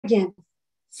again.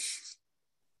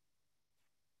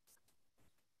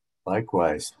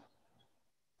 Likewise.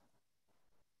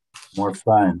 More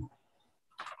fun.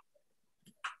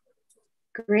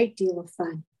 Great deal of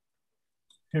fun.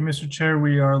 Okay, Mr. Chair,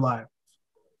 we are live.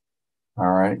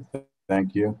 All right,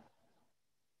 thank you.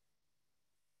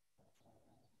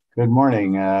 Good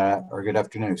morning, or good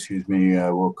afternoon, excuse me.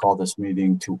 We'll call this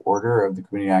meeting to order of the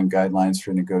Committee on Guidelines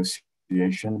for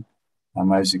Negotiation.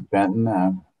 I'm Isaac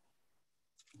Benton,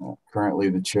 currently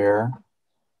the chair.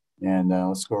 And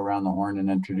let's go around the horn and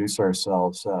introduce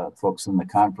ourselves. Folks in the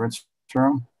conference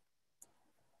room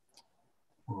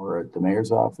or at the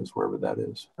mayor's office, wherever that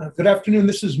is. Good afternoon.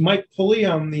 This is Mike Pulley.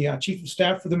 I'm the chief of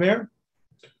staff for the mayor.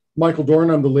 Michael Dorn.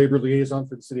 I'm the labor liaison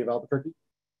for the city of Albuquerque.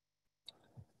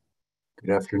 Good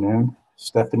afternoon.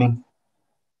 Stephanie.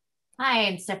 Hi,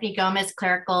 I'm Stephanie Gomez,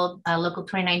 clerical, local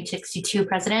 2962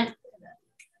 president.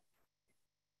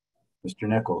 Mr.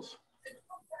 Nichols.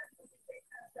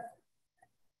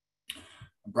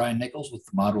 Brian Nichols with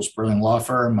the Model Sperling Law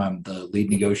Firm. I'm the lead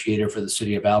negotiator for the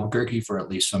city of Albuquerque for at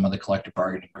least some of the collective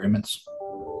bargaining agreements.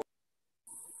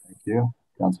 Thank you.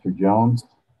 Councilor Jones.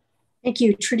 Thank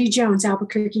you. Trudy Jones,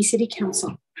 Albuquerque City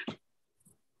Council.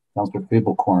 Councilor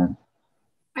Feeblecorn.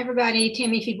 Hi, everybody.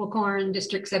 Tammy Feeblecorn,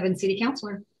 District 7 City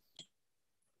Councilor.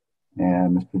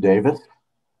 And Mr. Davis.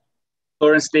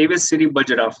 Lawrence Davis, City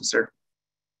Budget Officer.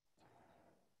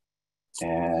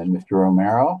 And Mr.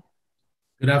 Romero.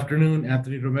 Good afternoon,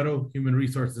 Anthony Romero, Human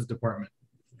Resources Department.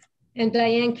 And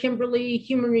Diane Kimberly,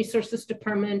 Human Resources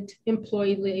Department,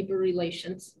 Employee Labor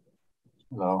Relations.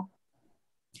 Hello.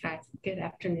 Hi, good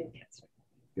afternoon, Councilor.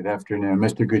 Good afternoon,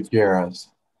 Mr. Gutierrez.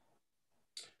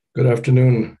 Good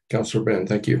afternoon, Councilor Ben,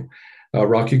 thank you.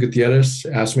 Rocky Gutierrez,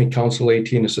 ASME Council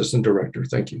 18 Assistant Director,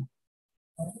 thank you.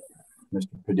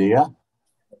 Mr. Padilla.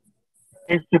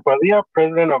 Mr. Padilla,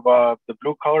 President of the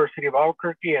Blue Collar City of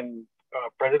Albuquerque and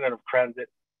President of Transit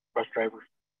Bus Drivers.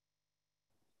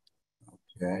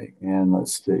 Okay, and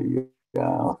let's see,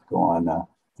 let's go on.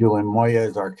 Julian Moya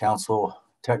is our council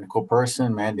technical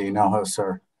person. Mandy Nojos,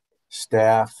 our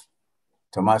staff.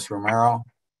 Tomas Romero.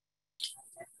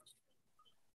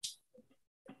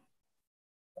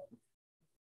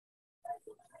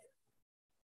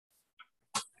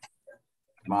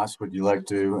 Tomas, would you like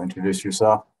to introduce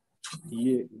yourself?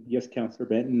 Yes, Councilor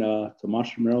Benton.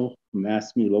 Tomas Romero from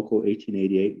ASME Local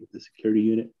 1888 with the security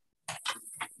unit.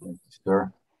 Thank you,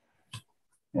 sir.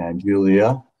 And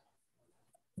Julia.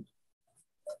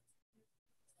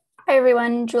 Hi,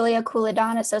 everyone. Julia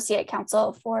Couladon, Associate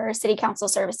Counsel for City Council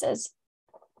Services.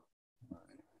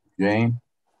 Jane.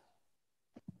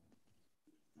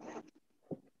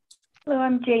 Hello,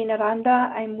 I'm Jane Aranda.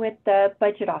 I'm with the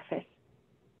Budget Office.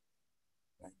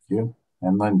 Thank you.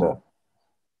 And Linda.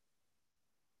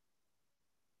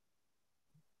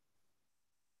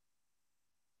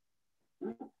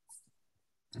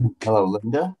 Hello,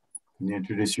 Linda. Can you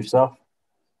introduce yourself?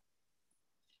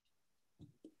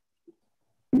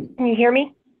 Can you hear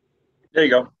me? There you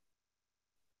go.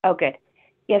 Oh, good.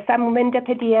 Yes, I'm Linda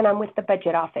Padilla and I'm with the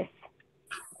Budget Office.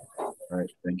 All right,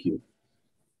 thank you.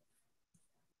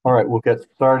 All right, we'll get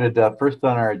started. First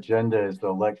on our agenda is the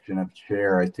election of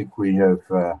chair. I think we have,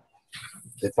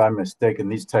 if I'm mistaken,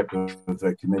 these type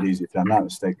of committees, if I'm not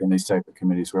mistaken, these type of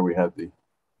committees where we have the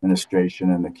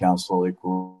administration and the council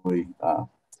equally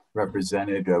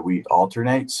represented, we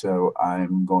alternate. So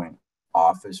I'm going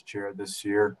off as chair this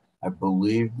year. I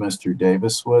believe Mr.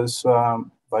 Davis was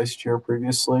vice chair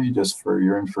previously, just for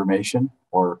your information,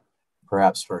 or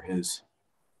perhaps for his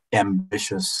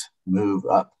ambitious move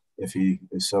up, if he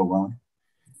is so willing.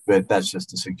 But that's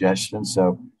just a suggestion.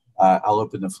 So I'll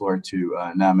open the floor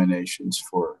to nominations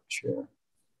for chair.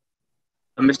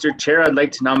 Mr. Chair, I'd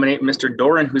like to nominate Mr.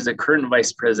 Doran, who's the current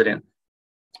vice president.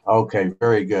 Okay,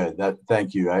 very good.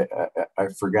 Thank you.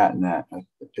 I've forgotten that.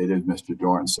 It is Mr.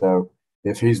 Doran. So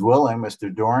if he's willing,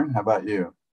 Mr. Doran, how about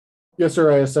you? Yes,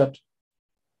 sir, I accept.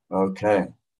 Okay,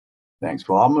 thanks.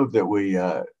 Well, I'll move that we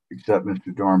accept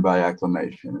Mr. Doran by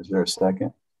acclamation. Is there a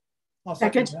second? I'll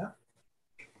second that.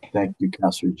 Thank you,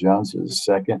 Councilor Jones. There's a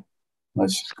second.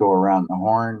 Let's just go around the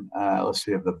horn. Let's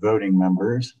see if the voting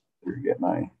members, get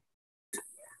my,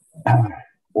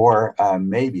 or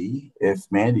maybe if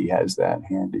Mandy has that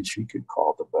handy, she could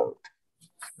call the vote.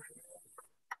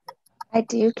 I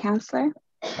do, Councilor.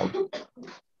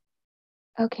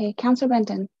 Okay, Councilor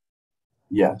Benton.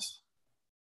 Yes.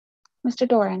 Mr.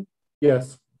 Doran.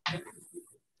 Yes.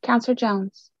 Councilor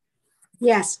Jones.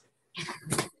 Yes.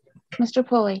 Mr.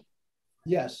 Pulley.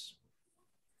 Yes.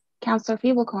 Councilor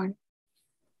Feeblecorn.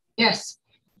 Yes.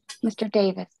 Mr.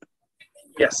 Davis.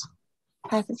 Yes.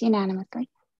 Passes unanimously.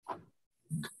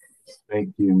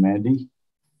 Thank you, Mandy.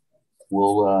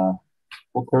 we'll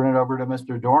turn it over to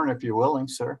Mr. Doran if you're willing,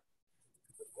 sir.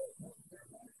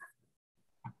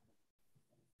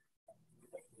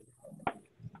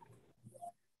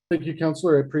 Thank you,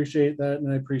 Councilor. I appreciate that,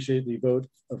 and I appreciate the vote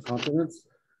of confidence.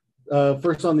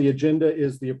 First on the agenda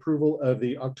is the approval of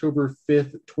the October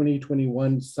 5th,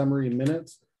 2021 summary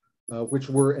minutes, which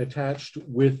were attached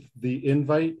with the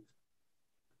invite.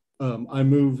 I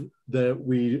move that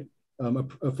we,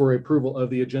 for approval of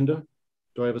the agenda.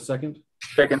 Do I have a second?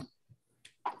 Second.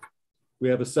 We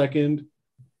have a second.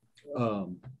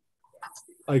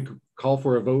 I call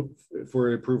for a vote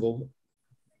for approval.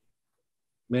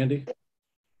 Mandy?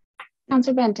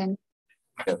 Councilor Benton.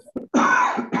 Yes.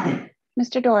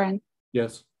 Mr. Doran.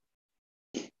 Yes.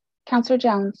 Councilor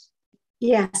Jones.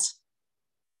 Yes.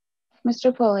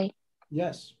 Mr. Pulley.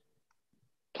 Yes.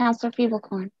 Councilor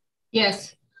Feeblecorn.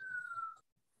 Yes.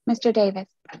 Mr. Davis.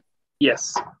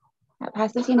 Yes. That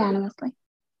passes unanimously.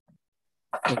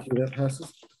 Thank you. That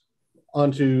passes.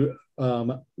 On to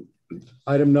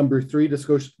item number 3,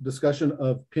 discussion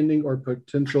of pending or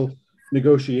potential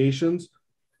negotiations.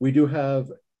 We do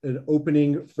have an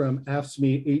opening from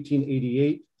AFSCME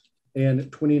 1888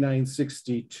 and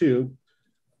 2962.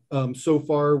 So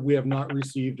far, we have not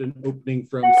received an opening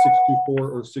from 624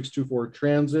 or 624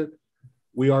 Transit.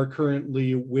 We are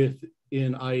currently within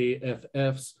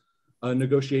IAFF's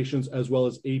negotiations as well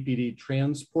as APD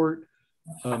Transport.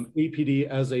 APD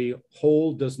as a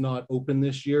whole does not open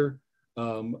this year.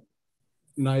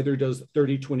 Neither does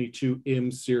 3022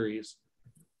 M series.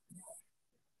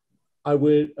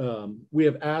 We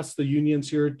have asked the unions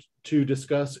here to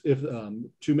discuss if,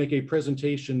 to make a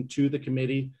presentation to the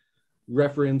committee,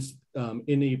 reference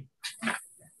any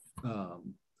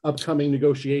upcoming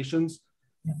negotiations.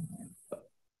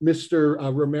 Mr.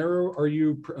 Romero, are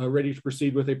you ready to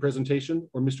proceed with a presentation,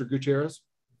 or Mr. Gutierrez?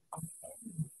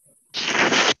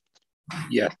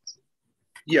 Yes.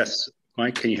 Yes.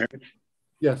 Mike, can you hear me?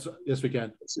 Yes, yes, we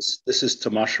can. This is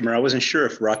Tomas Romero. I wasn't sure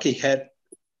if Rocky had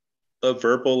a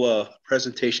verbal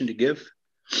presentation to give.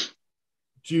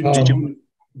 Do you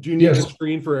need yes. a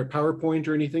screen for a PowerPoint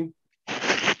or anything?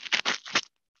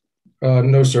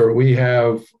 No, sir. We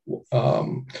have,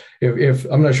 if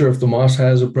I'm not sure if Tomas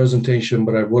has a presentation,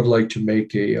 but I would like to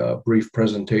make a brief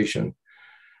presentation.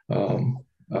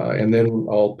 And then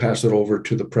I'll pass it over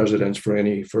to the presidents for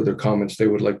any further comments they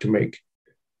would like to make.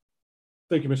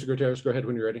 Thank you, Mr. Gutierrez. Go ahead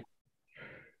when you're ready.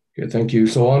 Okay, thank you.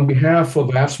 So on behalf of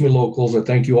AFSCME locals, I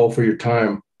thank you all for your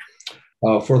time.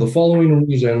 For the following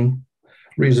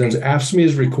reasons, AFSCME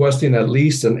is requesting at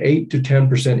least an 8 to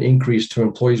 10% increase to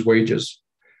employees' wages.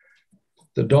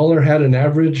 The dollar had an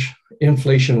average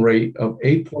inflation rate of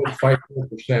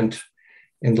 8.54%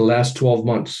 in the last 12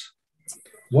 months.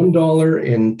 $1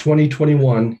 in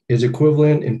 2021 is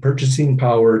equivalent in purchasing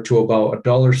power to about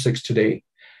 $1.06 today.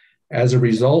 As a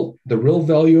result, the real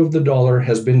value of the dollar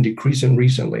has been decreasing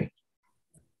recently.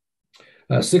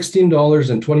 $16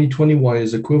 in 2021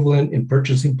 is equivalent in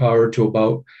purchasing power to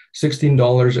about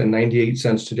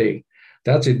 $16.98 today.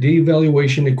 That's a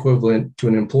devaluation equivalent to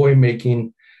an employee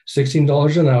making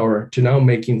 $16 an hour to now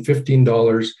making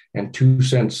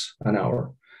 $15.02 an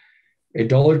hour. A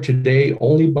dollar today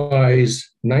only buys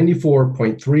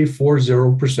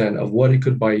 94.340% of what it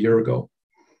could buy a year ago.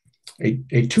 A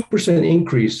 2%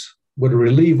 increase would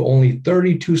relieve only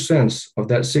 32 cents of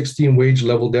that 16 wage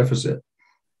level deficit.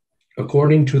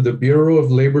 According to the Bureau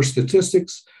of Labor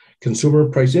Statistics Consumer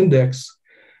Price Index,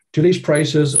 today's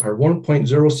prices are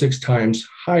 1.06 times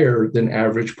higher than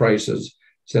average prices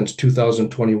since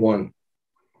 2021.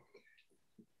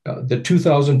 The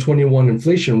 2021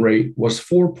 inflation rate was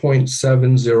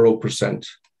 4.70%.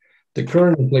 The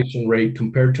current inflation rate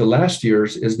compared to last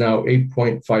year's is now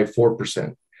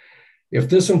 8.54%. If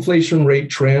this inflation rate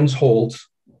trends holds,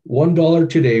 $1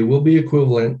 today will be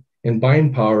equivalent in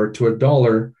buying power to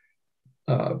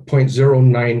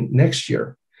 $1.09 next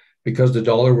year, because the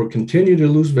dollar will continue to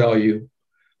lose value.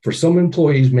 For some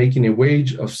employees making a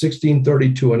wage of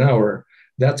 $16.32 an hour,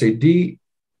 that's a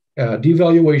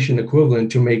devaluation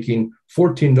equivalent to making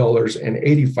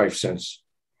 $14.85,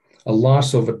 a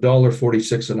loss of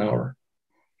 $1.46 an hour.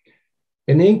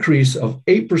 An increase of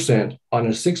 8% on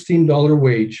a $16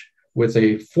 wage with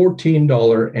a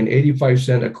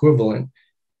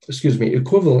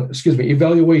 $14.85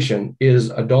 evaluation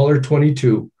is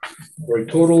 $1.22, for a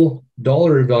total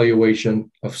dollar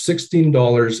evaluation of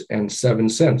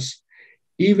 $16.07.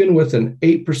 Even with an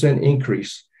 8%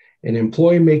 increase, an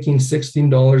employee making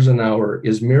 $16 an hour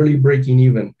is merely breaking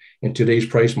even in today's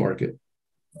price market.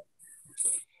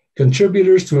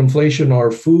 Contributors to inflation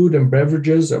are food and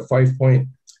beverages at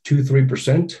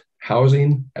 5.23%,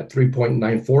 housing at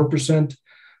 3.94%,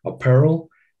 apparel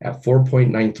at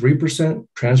 4.93%,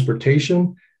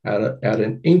 transportation at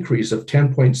an increase of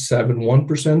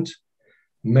 10.71%,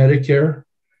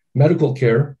 medical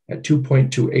care at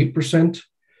 2.28%,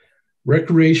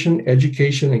 recreation,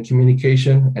 education, and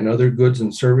communication and other goods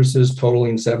and services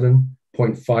totaling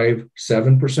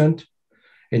 7.57%.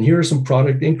 And here are some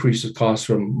product increases costs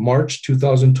from March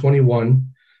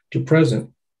 2021 to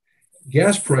present.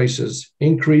 Gas prices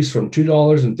increased from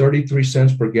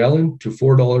 $2.33 per gallon to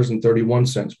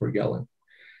 $4.31 per gallon.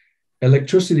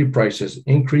 Electricity prices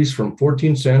increased from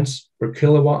 14 cents per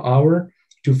kilowatt hour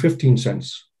to 15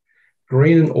 cents.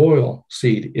 Grain and oil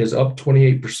seed is up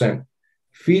 28%.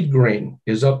 Feed grain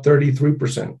is up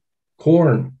 33%.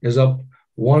 Corn is up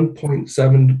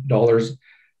 $1.7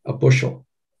 a bushel.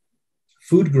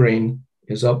 Food grain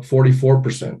is up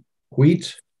 44%.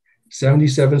 Wheat,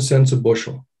 77 cents a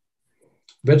bushel.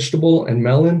 Vegetable and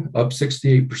melon up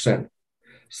 68%.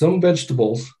 Some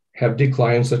vegetables have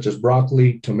declines such as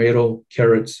broccoli, tomato,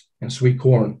 carrots, and sweet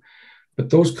corn, but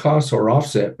those costs are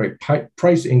offset by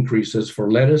price increases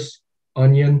for lettuce,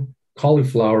 onion,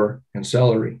 cauliflower, and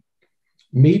celery.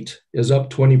 Meat is up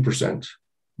 20%.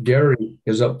 Dairy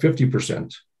is up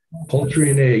 50%. Poultry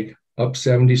and egg up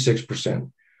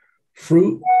 76%.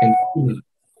 Fruit and food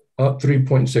up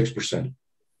 3.6%.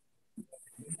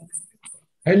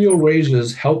 Annual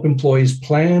raises help employees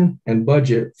plan and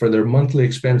budget for their monthly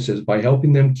expenses by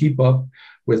helping them keep up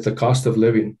with the cost of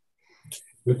living.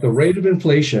 With the rate of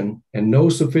inflation and no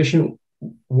sufficient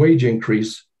wage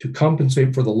increase to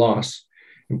compensate for the loss,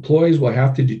 employees will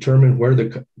have to determine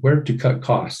where to cut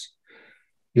costs.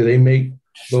 Do they make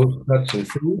those cuts in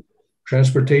food,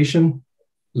 transportation,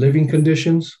 living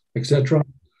conditions, etc.?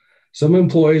 Some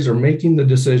employees are making the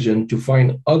decision to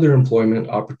find other employment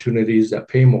opportunities that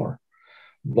pay more.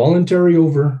 Voluntary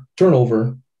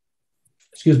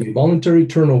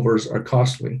turnovers are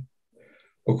costly.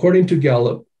 According to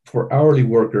Gallup, for hourly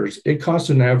workers, it costs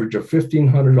an average of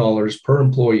 $1,500 per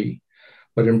employee,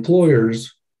 but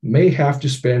employers may have to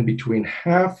spend between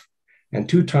half and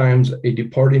 2 times a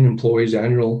departing employee's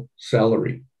annual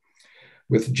salary.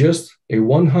 With just a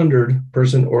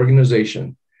 100-person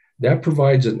organization, that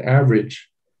provides an average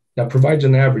of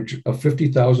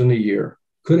 $50,000 a year,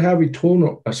 could have a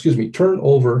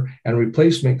turnover and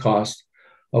replacement cost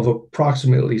of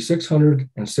approximately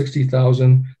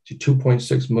 $660,000 to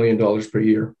 $2.6 million per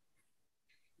year.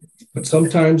 But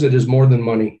sometimes it is more than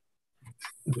money.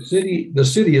 The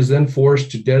city is then forced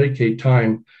to dedicate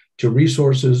time to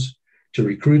resources, to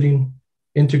recruiting,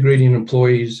 integrating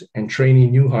employees, and training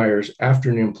new hires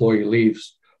after an employee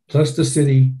leaves. Plus, the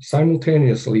city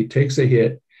simultaneously takes a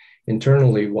hit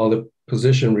internally while the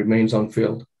position remains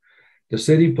unfilled. The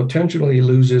city potentially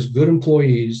losing good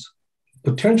employees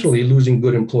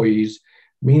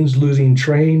means losing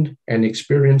trained and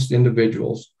experienced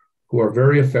individuals who are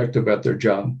very effective at their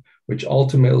job, which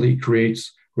ultimately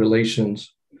creates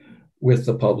relations with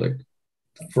the public.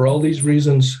 For all these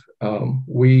reasons,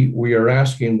 we are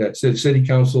asking that City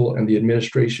Council and the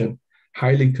administration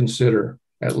highly consider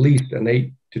at least an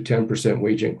 8 to 10%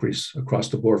 wage increase across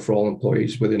the board for all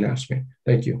employees within AFSCME.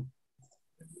 Thank you.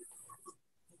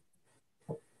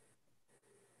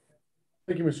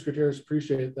 Thank you, Mr. Gutierrez.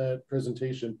 Appreciate that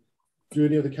presentation. Do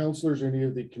any of the councilors or any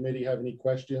of the committee have any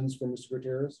questions for Mr.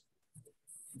 Gutierrez?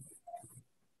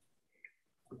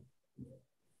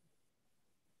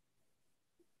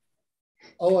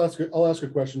 I'll ask a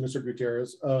question, Mr.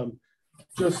 Gutierrez.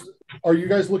 Just, are you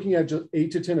guys looking at just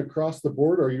 8 to 10 across the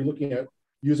board, or are you looking at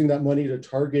using that money to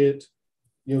target,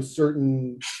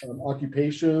 certain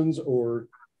occupations or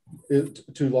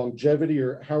to longevity,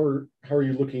 or how are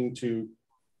you looking to?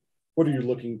 What are you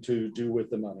looking to do with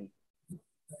the money?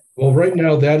 Well, right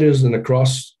now that is an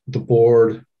across the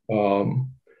board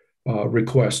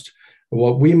request.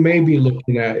 What we may be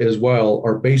looking at as well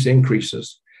are base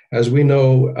increases. As we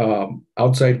know,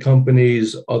 outside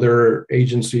companies, other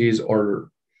agencies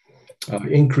are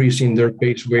increasing their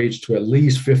base wage to at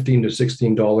least $15 to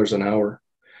 $16 an hour.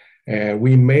 And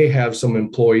we may have some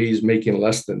employees making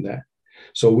less than that.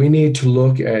 So we need to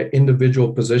look at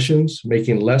individual positions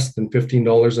making less than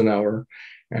 $15 an hour.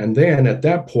 And then at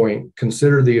that point,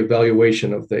 consider the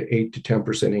evaluation of the 8 to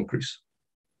 10% increase.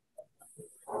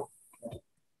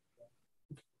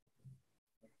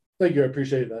 Thank you, I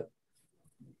appreciate that.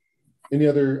 Any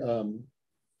other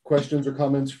questions or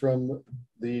comments from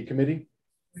the committee?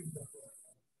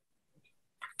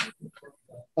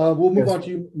 We'll move on to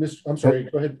you, Mr. I'm sorry,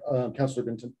 go ahead, Councilor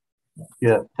Benton.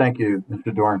 Yeah, thank you,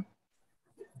 Mr. Doran.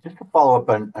 Just to follow up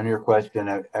on your question,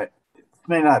 it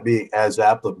may not be as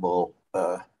applicable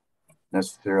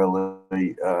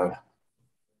necessarily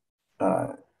to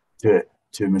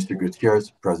to Mr.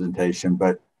 Gutierrez's presentation,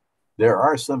 but there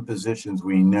are some positions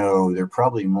we know, they're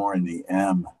probably more in the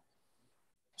M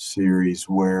series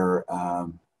where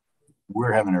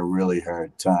we're having a really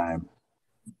hard time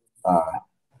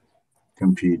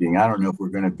competing. I don't know if we're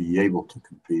going to be able to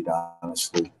compete,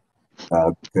 honestly,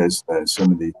 because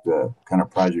some of these kind of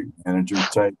project manager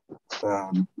type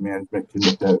management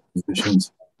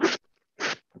positions,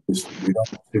 we don't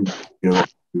seem to be able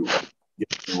to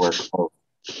get anywhere close.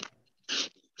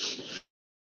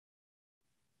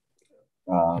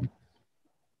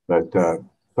 But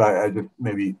I just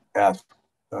maybe ask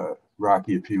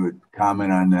Rocky if he would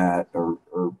comment on that, or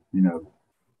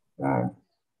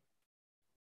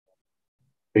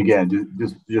again,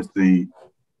 just the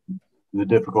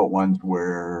difficult ones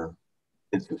where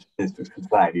it's a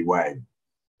society-wide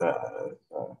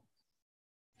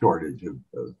shortage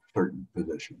of certain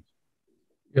positions.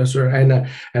 Yes, sir.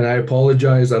 And I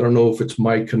apologize. I don't know if it's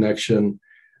my connection.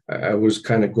 I was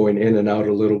kind of going in and out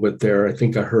a little bit there. I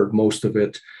think I heard most of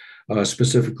it,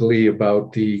 specifically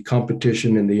about the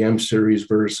competition in the M series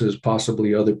versus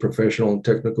possibly other professional and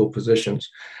technical positions.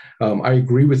 I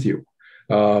agree with you.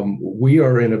 We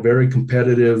are in a very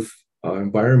competitive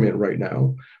environment right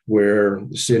now where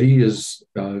the city is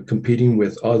competing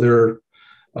with other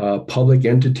public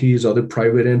entities, other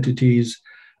private entities,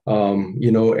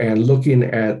 and looking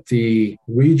at the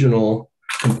regional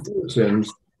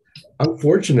comparisons.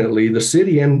 Unfortunately, the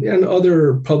city and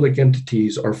other public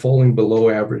entities are falling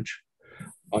below average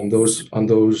on those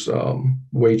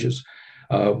wages.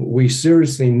 We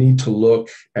seriously need to look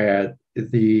at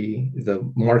the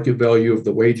market value of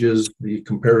the wages, the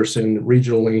comparison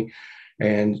regionally,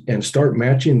 and start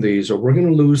matching these, or we're going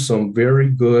to lose some very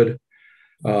good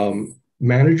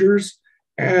managers,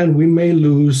 and we may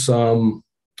lose some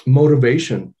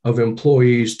motivation of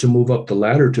employees to move up the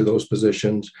ladder to those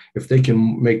positions if they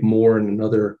can make more in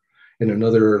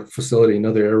another facility,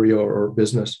 another area or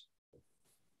business.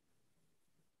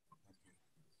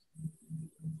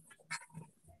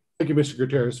 Thank you, Mr.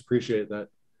 Gutierrez. Appreciate that.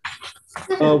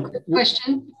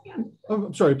 Question. Oh,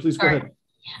 I'm sorry, please go ahead.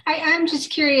 I'm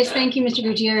just curious. Thank you, Mr.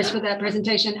 Gutierrez, for that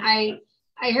presentation.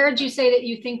 I heard you say that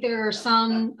you think there are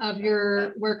some of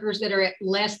your workers that are at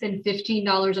less than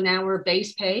 $15 an hour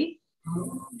base pay.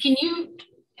 Can you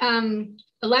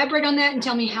elaborate on that and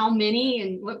tell me how many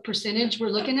and what percentage we're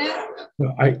looking at?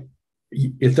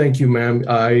 Thank you, ma'am.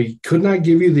 I could not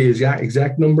give you the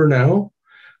exact number now,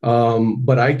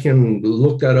 but I can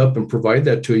look that up and provide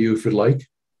that to you if you'd like.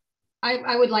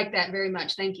 I would like that very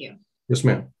much. Thank you. Yes,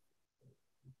 ma'am.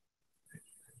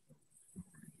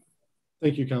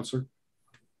 Thank you, Counselor.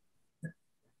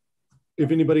 If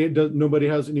nobody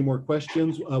has any more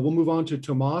questions, we'll move on to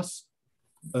Tomas.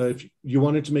 If you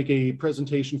wanted to make a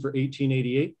presentation for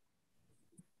 1888.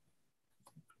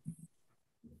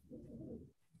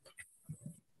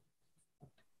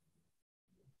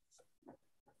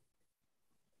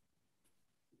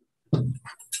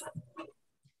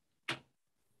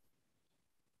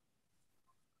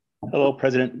 Hello,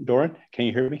 President Doran. Can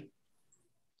you hear me?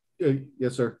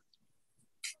 Yes, sir.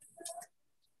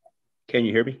 Can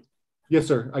you hear me? Yes,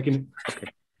 sir. I can. Okay,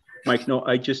 Mike. No,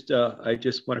 I just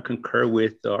want to concur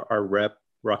with our rep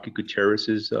Rocky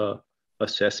Gutierrez's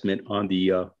assessment on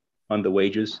the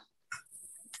wages.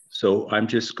 So I'm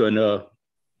just gonna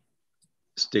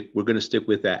stick. We're gonna stick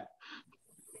with that.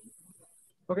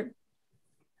 Okay.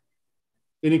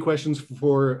 Any questions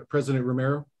for President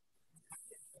Romero?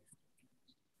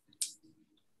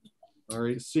 All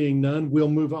right. Seeing none, we'll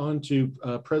move on to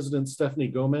President Stephanie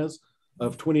Gomez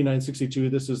of 2962.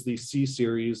 This is the C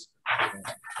series,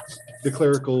 the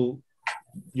clerical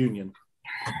union.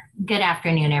 Good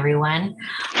afternoon, everyone.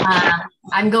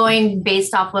 I'm going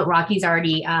based off what Rocky's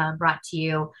already brought to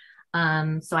you.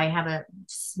 So I have a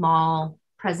small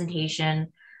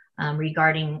presentation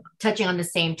regarding touching on the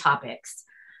same topics.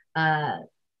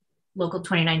 Local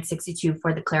 2962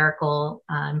 for the clerical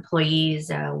employees,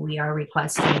 we are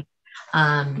requesting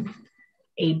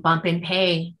a bump in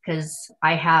pay because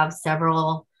I have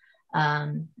several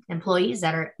employees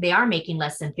that are making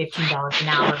less than $15 an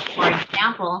hour. For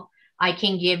example, I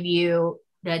can give you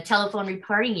the telephone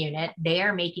reporting unit. They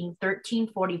are making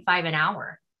 $13.45 an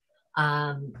hour.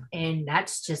 And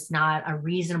that's just not a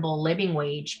reasonable living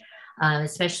wage,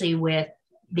 especially with,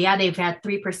 they've had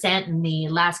 3% in the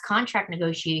last contract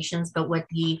negotiations, but with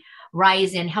the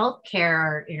rise in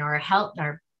healthcare,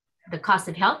 the cost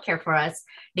of healthcare for us,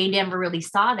 they never really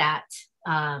saw that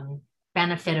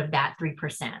benefit of that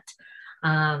 3%.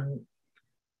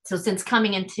 So since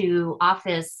coming into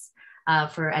office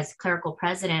as clerical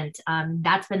president,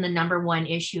 that's been the number one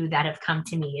issue that have come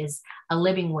to me is a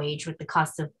living wage with the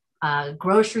cost of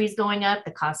groceries going up,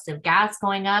 the cost of gas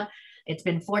going up. It's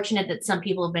been fortunate that some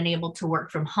people have been able to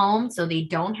work from home, so they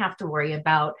don't have to worry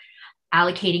about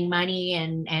allocating money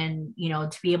and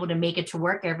to be able to make it to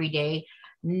work every day,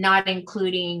 not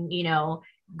including,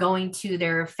 going to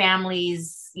their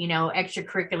families,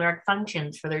 extracurricular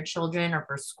functions for their children or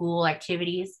for school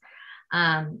activities.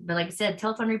 But like I said,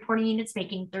 telephone reporting units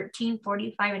making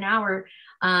 $13.45 an hour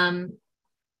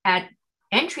at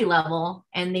entry level,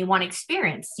 and they want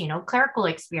experience, clerical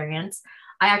experience.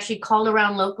 I actually called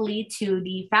around locally to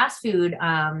the fast food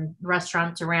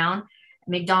restaurants around.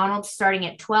 McDonald's starting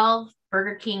at $12,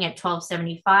 Burger King at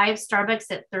 $12.75, Starbucks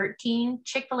at $13,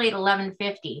 Chick-fil-A at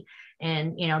 $11.50.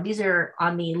 And, these are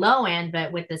on the low end,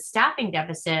 but with the staffing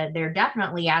deficit, they're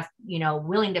definitely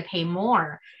willing to pay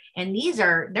more. And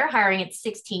they're hiring at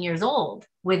 16 years old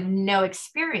with no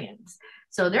experience.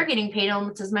 So they're getting paid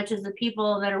almost as much as the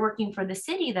people that are working for the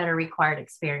city that are required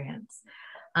experience.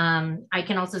 I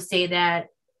can also say that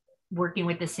working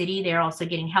with the city, they're also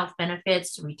getting health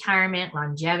benefits, retirement,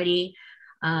 longevity.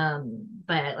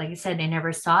 But like I said, they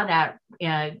never saw that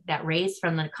raise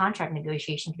from the contract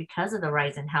negotiations because of the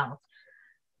rise in health.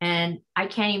 And I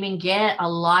can't even get a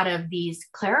lot of these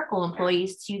clerical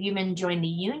employees to even join the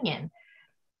union.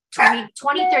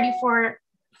 2034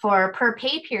 for per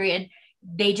pay period,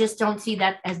 they just don't see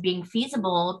that as being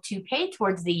feasible to pay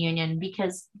towards the union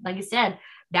because, like I said,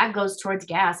 that goes towards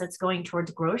gas, that's going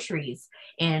towards groceries.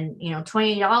 And,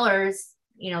 $20,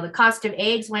 the cost of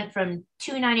eggs went from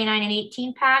 $2.99 an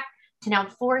 18 pack to now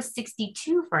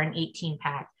 $4.62 for an 18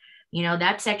 pack.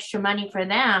 That's extra money for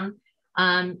them,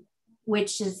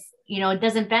 which is, it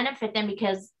doesn't benefit them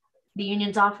because the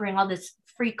union's offering all this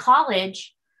free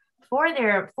college for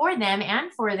them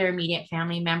and for their immediate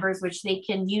family members, which they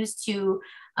can use to,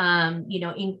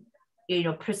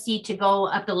 proceed to go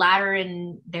up the ladder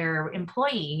in their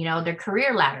employee, their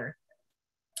career ladder.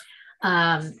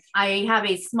 I have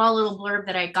a small little blurb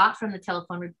that I got from the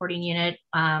telephone reporting unit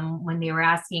when they were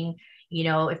asking,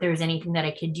 if there was anything that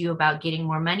I could do about getting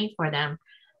more money for them.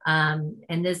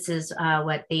 And this is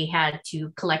what they had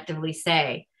to collectively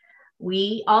say.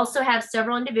 We also have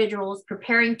several individuals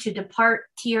preparing to depart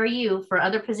TRU for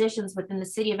other positions within the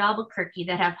city of Albuquerque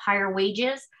that have higher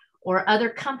wages or other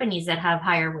companies that have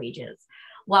higher wages.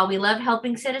 While we love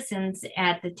helping citizens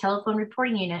at the telephone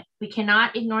reporting unit, we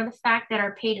cannot ignore the fact that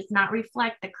our pay does not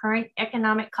reflect the current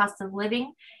economic cost of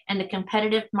living and the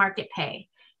competitive market pay.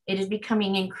 It is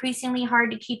becoming increasingly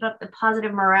hard to keep up the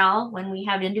positive morale when we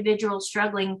have individuals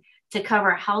struggling to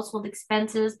cover household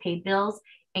expenses, pay bills,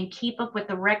 and keep up with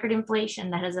the record inflation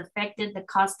that has affected the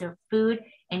cost of food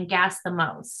and gas the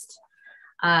most.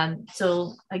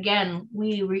 So again,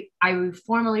 I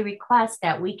formally request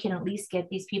that we can at least get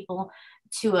these people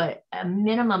to a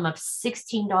minimum of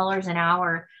 $16 an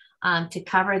hour to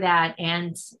cover that,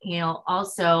 and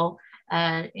also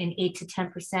an 8 to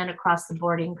 10% across the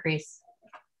board increase.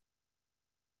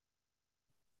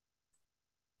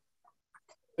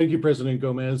 Thank you, President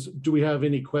Gomez. Do we have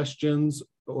any questions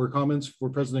or comments for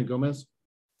President Gomez?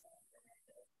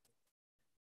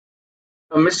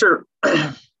 Mr.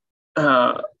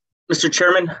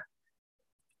 Chairman.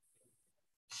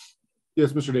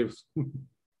 Yes, Mr. Davis.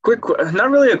 Quick, not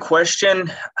really a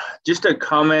question, just a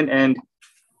comment. And,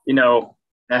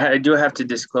 I do have to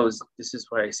disclose, this is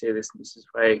why I say this. This is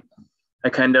why I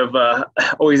kind of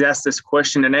always ask this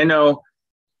question. And I know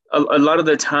a lot of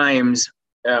the times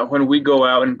when we go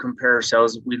out and compare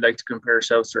ourselves, we like to compare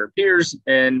ourselves to our peers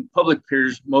and public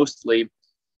peers mostly.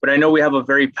 But I know we have a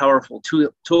very powerful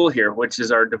tool here, which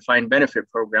is our defined benefit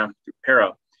program through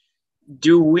PARA.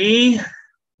 Do we,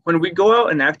 when we go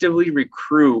out and actively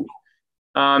recruit,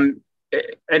 and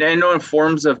I know in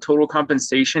forms of total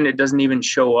compensation, it doesn't even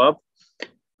show up.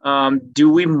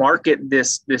 Do we market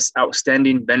this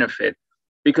outstanding benefit?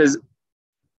 Because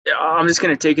I'm just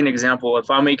going to take an example.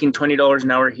 If I'm making $20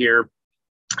 an hour here,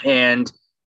 and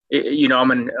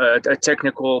I'm in a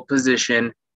technical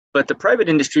position, but the private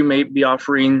industry may be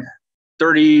offering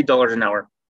 $30 an hour.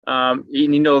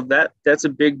 That's a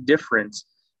big difference.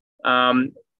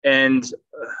 And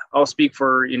I'll speak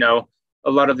for a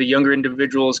lot of the younger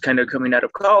individuals kind of coming out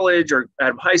of college or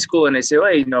out of high school, and they say,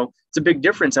 hey, it's a big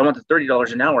difference. I want the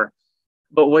 $30 an hour.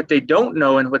 But what they don't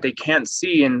know and what they can't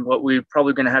see, and what we're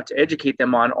probably going to have to educate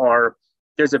them on, are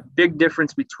there's a big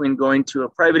difference between going to a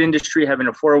private industry, having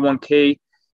a 401k,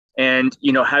 and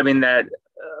having that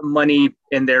money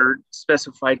in their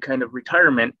specified kind of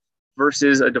retirement,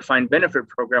 versus a defined benefit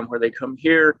program where they come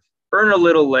here, earn a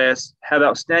little less, have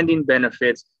outstanding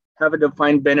benefits, have a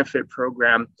defined benefit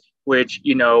program, which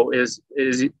is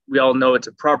we all know it's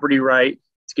a property right.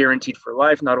 It's guaranteed for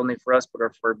life, not only for us but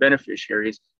for our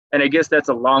beneficiaries. And I guess that's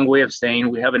a long way of saying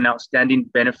we have an outstanding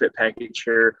benefit package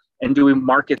here. And do we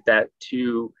market that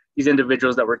to these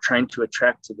individuals that we're trying to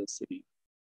attract to the city?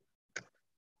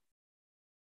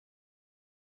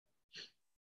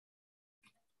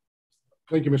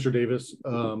 Thank you, Mr. Davis.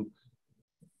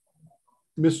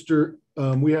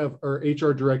 We have our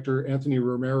HR Director, Anthony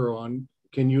Romero, on.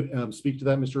 Can you speak to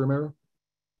that, Mr. Romero?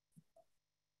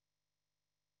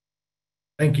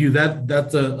 Thank you.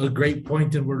 That's a great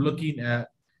point, and we're looking at,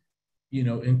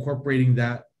 incorporating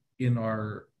that in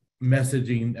our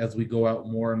messaging as we go out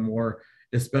more and more,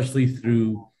 especially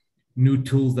through new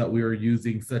tools that we are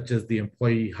using, such as the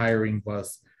employee hiring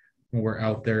bus. When we're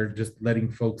out there, just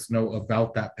letting folks know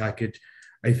about that package.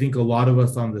 I think a lot of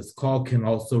us on this call can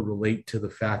also relate to the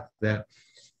fact that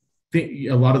a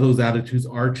lot of those attitudes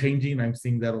are changing. I'm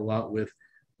seeing that a lot with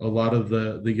a lot of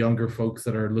the younger folks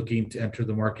that are looking to enter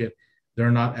the market.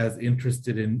 They're not as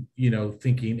interested in,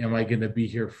 thinking, am I going to be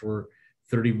here for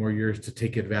 30 more years to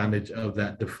take advantage of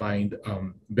that defined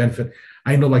benefit?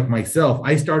 I know, like myself,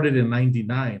 I started in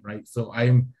 99, right? So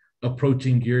I'm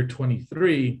approaching year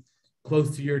 23,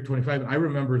 close to year 25. I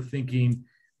remember thinking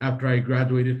after I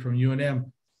graduated from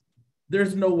UNM,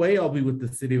 there's no way I'll be with the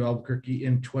city of Albuquerque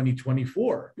in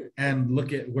 2024, and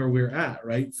look at where we're at,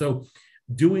 right? So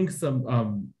doing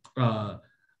some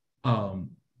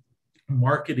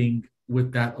marketing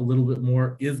with that a little bit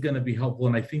more is going to be helpful.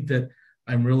 And I think that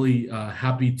I'm really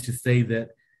happy to say that,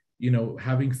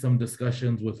 having some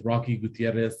discussions with Rocky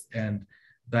Gutierrez and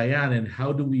Diane, and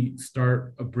how do we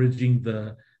start bridging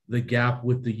the gap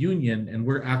with the union. And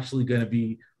we're actually going to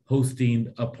be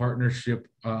hosting a partnership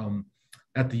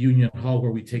at the Union Hall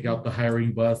where we take out the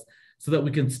hiring bus so that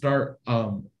we can start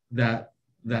that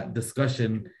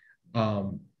discussion,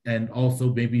 and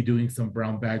also maybe doing some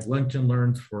brown bag lunch and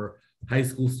learns for high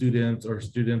school students or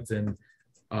students in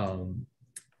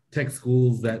tech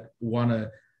schools that want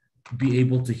to be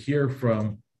able to hear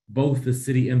from both the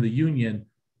city and the union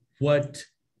what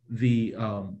the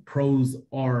pros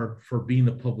are for being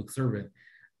a public servant.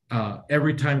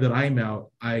 Every time that I'm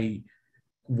out, I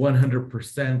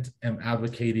 100% am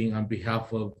advocating on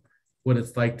behalf of what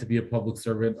it's like to be a public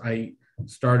servant. I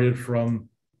started from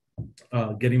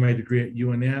getting my degree at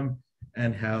UNM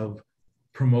and have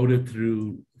promoted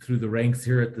through the ranks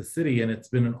here at the city. And it's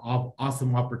been an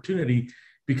awesome opportunity,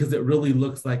 because it really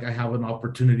looks like I have an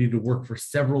opportunity to work for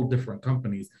several different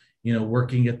companies,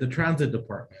 working at the transit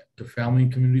department, to family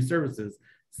and community services,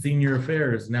 senior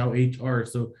affairs, now HR.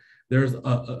 So there's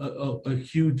a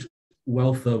huge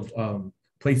wealth of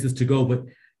places to go, but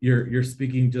you're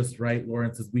speaking just right,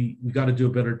 Lawrence, is we got to do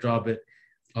a better job at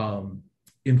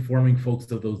informing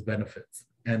folks of those benefits.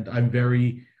 And I'm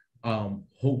very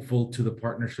hopeful to the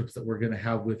partnerships that we're going to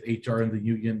have with HR and the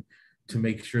union to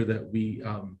make sure that we,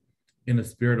 in a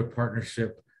spirit of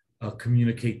partnership,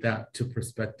 communicate that to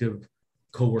prospective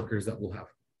coworkers that we'll have.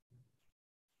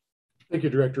 Thank you,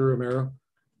 Director Romero.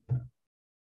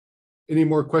 Any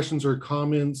more questions or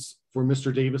comments for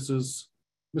Mr. Davis's?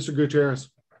 Mr. Gutierrez.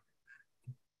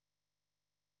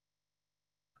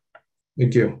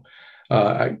 Thank you.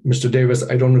 Mr. Davis,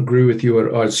 I don't agree with you,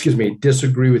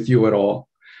 disagree with you at all.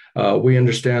 We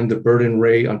understand the burden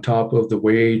rate on top of the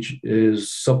wage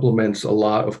supplements a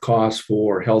lot of costs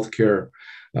for healthcare,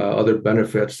 other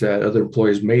benefits that other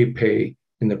employees may pay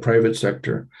in the private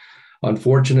sector.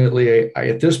 Unfortunately,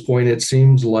 at this point, it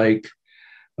seems like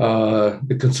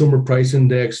the consumer price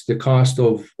index, the cost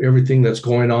of everything that's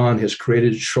going on has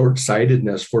created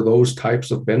short-sightedness for those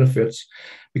types of benefits,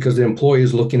 because the employee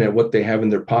is looking at what they have in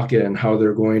their pocket and how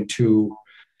they're going to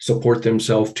support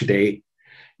themselves today.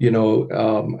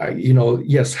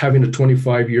 Yes, having a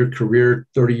 25-year career,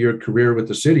 30-year career with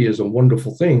the city is a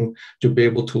wonderful thing to be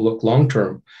able to look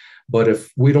long-term. But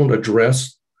if we don't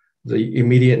address the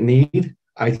immediate need,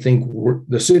 I think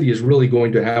the city is really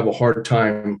going to have a hard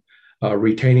time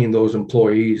retaining those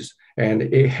employees. And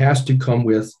it has to come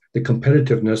with the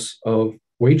competitiveness of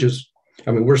wages.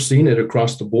 I mean, we're seeing it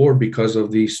across the board because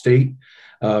of the state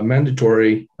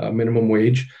mandatory minimum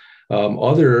wage.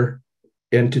 Other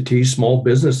entities, small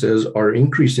businesses, are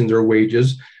increasing their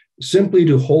wages simply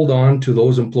to hold on to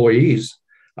those employees.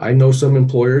 I know some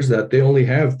employers that they only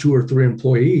have 2 or 3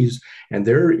 employees, and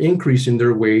they're increasing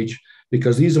their wage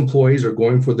because these employees are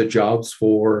going for the jobs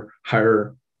for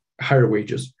higher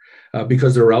wages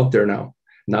because they're out there now.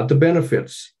 Not the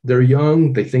benefits. They're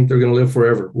young. They think they're going to live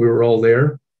forever. We were all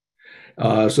there.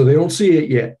 So they don't see it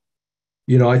yet.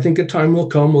 I think a time will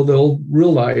come where they'll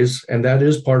realize, and that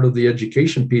is part of the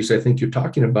education piece I think you're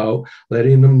talking about,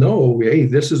 letting them know, hey,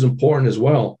 this is important as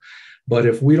well. But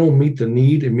if we don't meet the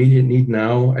immediate need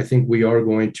now, I think we are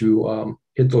going to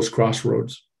hit those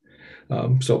crossroads.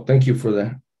 So thank you for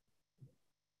that.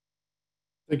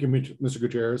 Thank you, Mr.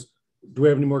 Gutierrez. Do we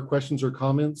have any more questions or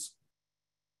comments?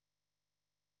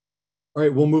 All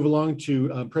right, we'll move along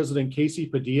to President Casey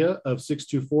Padilla of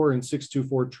 624 and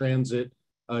 624 Transit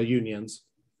Unions.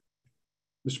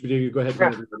 Mr. Padilla, go ahead.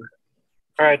 Yeah.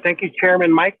 All right, thank you,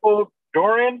 Chairman Michael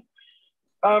Doran.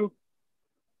 So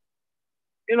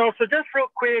just real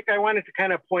quick, I wanted to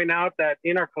kind of point out that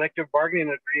in our collective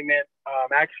bargaining agreement,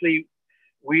 actually,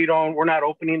 we're not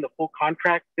opening the full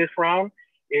contract this round.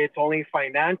 It's only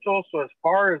financial. So as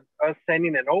far as us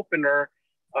sending an opener,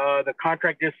 the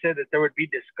contract just said that there would be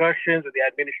discussions with the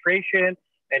administration,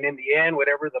 and in the end,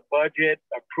 whatever the budget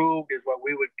approved is what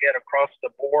we would get across the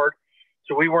board.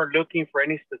 So we weren't looking for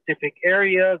any specific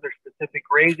areas or specific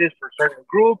raises for certain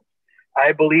groups.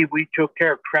 I believe we took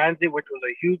care of transit, which was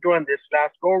a huge one this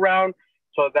last go round.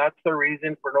 So that's the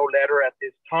reason for no letter at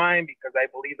this time, because I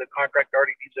believe the contract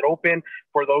already leaves it open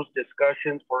for those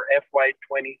discussions for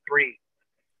FY23.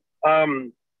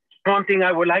 One thing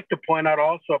I would like to point out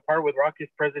also, apart with Rocky's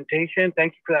presentation,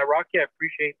 thank you for that, Rocky, I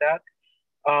appreciate that.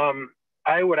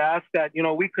 I would ask that,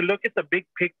 we could look at the big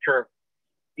picture.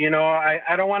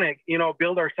 I don't want to,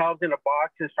 build ourselves in a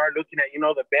box and start looking at,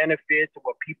 the benefits of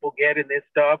what people get in this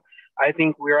stuff. I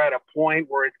think we're at a point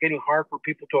where it's getting hard for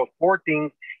people to afford things,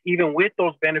 even with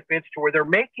those benefits, to where they're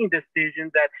making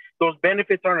decisions that those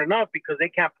benefits aren't enough because they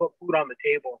can't put food on the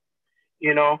table.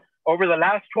 Over the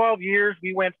last 12 years,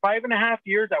 we went 5.5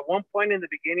 years at one point in the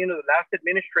beginning of the last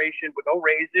administration with no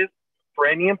raises for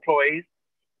any employees.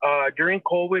 During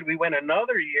COVID, we went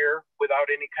another year without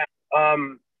any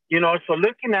kind of, so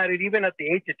looking at it, even at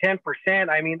the 8 to 10%,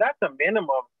 I mean, that's a minimum.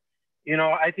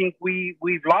 I think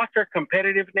we've lost our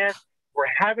competitiveness. We're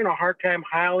having a hard time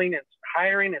hiring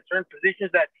in certain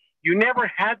positions that you never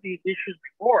had these issues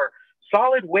before.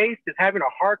 Solid waste is having a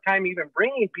hard time even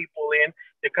bringing people in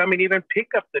to come and even pick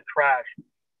up the trash.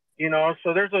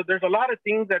 So there's a lot of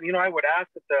things that, I would ask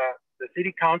that the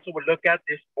city council would look at,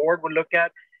 this board would look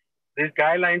at, this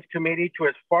guidelines committee, to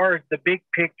as far as the big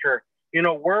picture,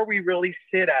 where we really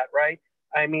sit at, right?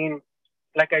 I mean,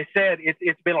 like I said,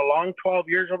 it's been a long 12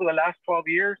 years. Over the last 12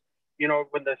 years,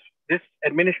 when this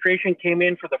administration came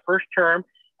in for the first term,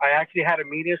 I actually had a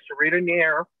meeting with Sarita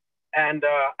Nair, and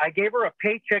I gave her a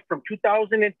paycheck from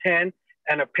 2010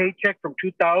 and a paycheck from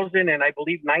 2000 and I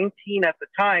believe 19 at the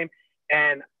time,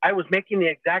 and I was making the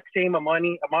exact same amount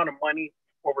of money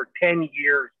over 10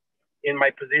 years in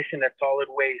my position at solid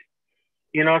waste.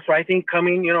 So I think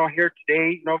coming, here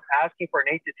today, asking for an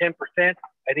 8 to 10%,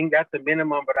 I think that's the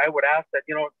minimum. But I would ask that,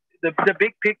 the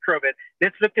big picture of it,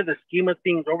 let's look at the scheme of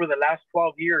things over the last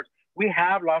 12 years. We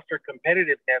have lost our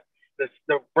competitiveness.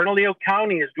 The Bernalillo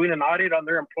County is doing an audit on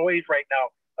their employees right now,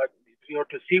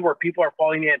 to see where people are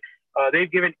falling in. They've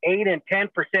given 8 and 10%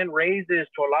 raises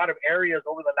to a lot of areas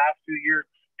over the last few years,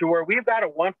 to where we've got a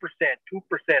 1%,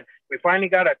 2%. We finally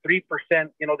got a 3%,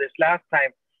 this last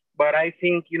time. But I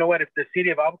think, if the city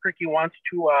of Albuquerque wants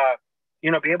to,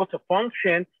 be able to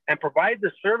function and provide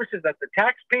the services that the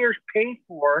taxpayers pay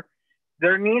for,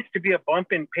 there needs to be a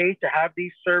bump in pay to have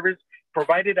these services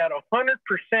provided at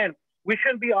 100%. We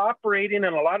shouldn't be operating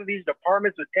in a lot of these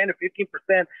departments with 10 to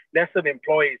 15% less of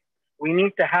employees. We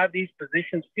need to have these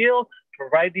positions filled to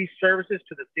provide these services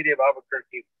to the city of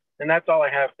Albuquerque. And that's all I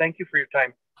have. Thank you for your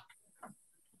time.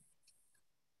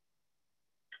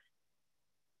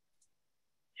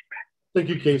 Thank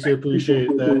you, Casey. I appreciate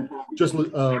that. Just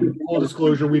full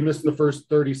disclosure, we missed the first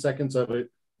 30 seconds of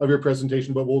your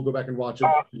presentation, but we'll go back and watch it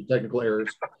for technical errors.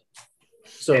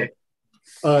 So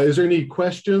is there any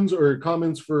questions or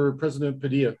comments for President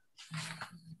Padilla?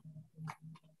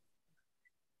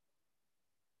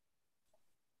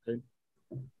 Okay.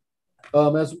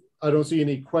 As I don't see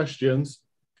any questions,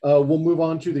 we'll move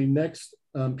on to the next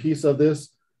piece of this,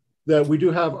 that we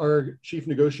do have our chief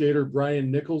negotiator, Brian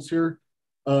Nichols, here.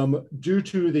 Due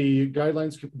to the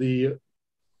guidelines, the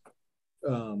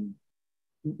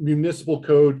municipal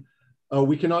code,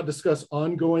 we cannot discuss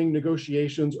ongoing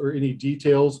negotiations or any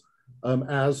details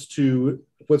as to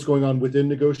what's going on within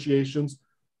negotiations.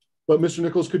 But Mr.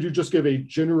 Nichols, could you just give a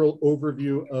general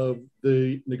overview of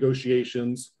the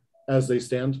negotiations as they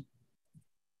stand?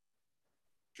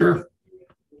 Sure.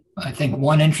 I think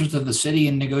one interest of the city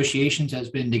in negotiations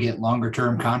has been to get longer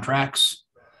term contracts.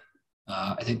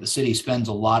 I think the city spends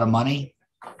a lot of money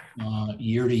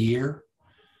year to year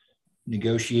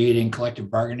negotiating collective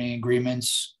bargaining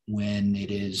agreements when it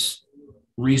is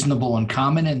reasonable and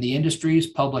common in the industries,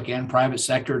 public and private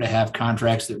sector, to have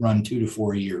contracts that run 2 to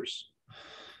 4 years.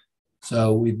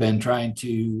 So we've been trying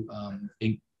to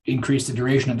increase the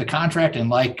duration of the contract, and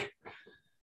like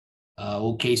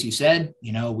Old Casey said,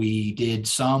 we did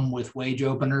some with wage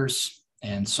openers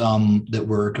and some that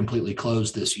were completely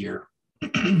closed this year.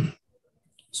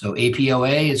 So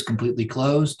APOA is completely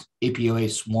closed.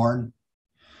 APOA sworn.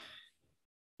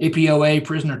 APOA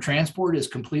prisoner transport is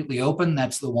completely open.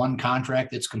 That's the one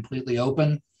contract that's completely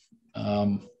open.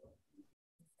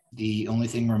 The only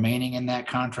thing remaining in that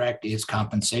contract is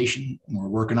compensation. We're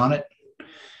working on it.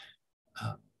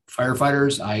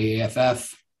 Firefighters,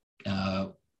 IAFF,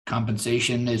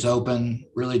 compensation is open,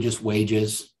 really just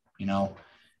wages.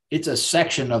 It's a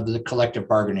section of the collective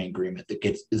bargaining agreement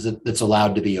that's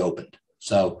allowed to be opened.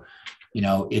 So,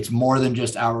 it's more than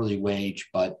just hourly wage,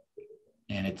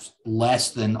 and it's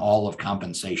less than all of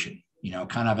compensation.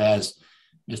 Kind of as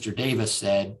Mr. Davis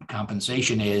said,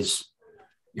 compensation is,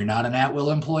 you're not an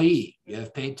at-will employee. You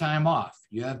have paid time off.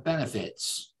 You have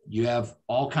benefits. You have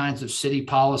all kinds of city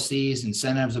policies,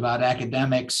 incentives about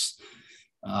academics,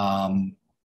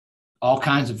 all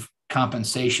kinds of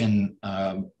compensation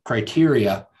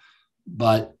criteria.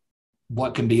 But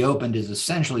what can be opened is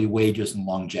essentially wages and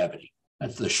longevity.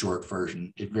 That's the short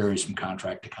version. It varies from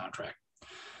contract to contract.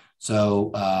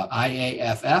 So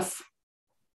IAFF,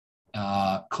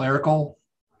 clerical,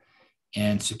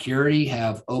 and security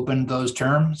have opened those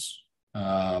terms.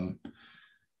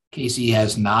 Casey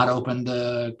has not opened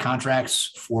the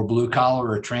contracts for blue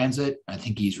collar or transit. I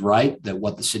think he's right that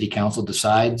what the city council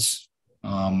decides,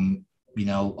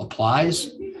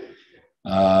 applies.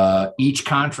 Each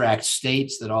contract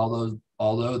states that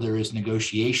although there is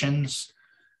negotiations,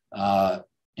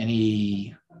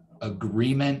 any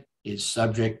agreement is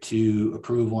subject to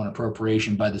approval and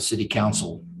appropriation by the city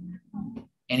council.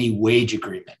 Any wage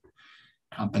agreement,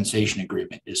 compensation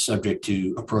agreement is subject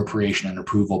to appropriation and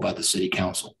approval by the city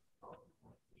council.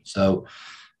 So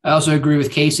I also agree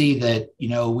with Casey that,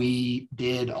 we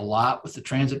did a lot with the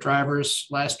transit drivers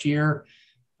last year.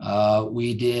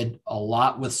 We did a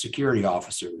lot with security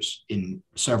officers in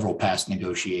several past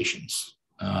negotiations.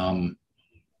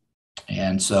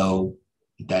 And so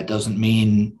that doesn't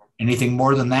mean anything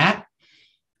more than that,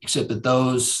 except that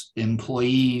those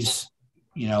employees,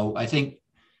 I think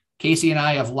Casey and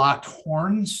I have locked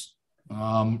horns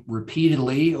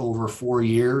repeatedly over 4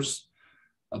 years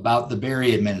about the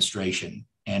Berry administration.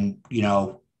 And,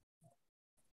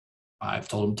 I've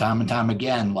told him time and time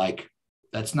again,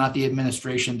 that's not the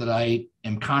administration that I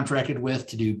am contracted with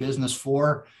to do business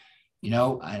for.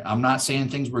 I'm not saying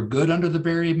things were good under the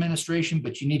Berry administration,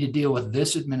 but you need to deal with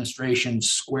this administration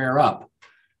square up.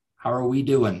 How are we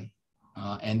doing?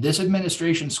 And this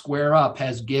administration square up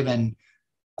has given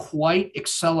quite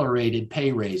accelerated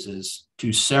pay raises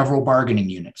to several bargaining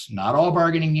units, not all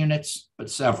bargaining units, but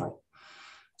several.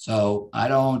 So I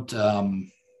don't,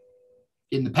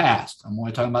 in the past, I'm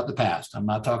only talking about the past. I'm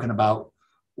not talking about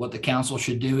what the council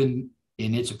should do in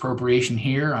its appropriation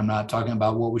here. I'm not talking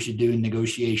about what we should do in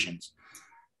negotiations.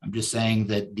 I'm just saying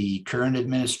that the current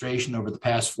administration over the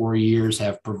past 4 years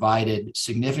have provided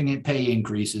significant pay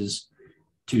increases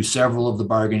to several of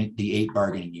the 8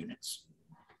 bargaining units.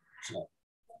 So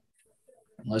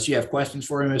unless you have questions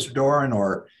for me, Mr. Doran,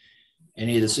 or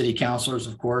any of the city councilors,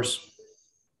 of course,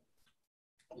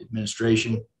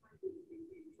 administration.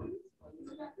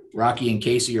 Rocky and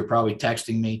Casey are probably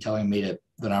texting me, telling me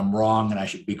that I'm wrong and I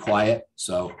should be quiet.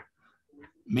 So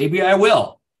maybe I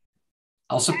will.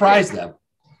 I'll surprise them.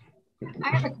 I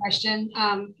have a question.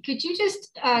 Could you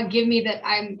just give me that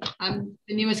I'm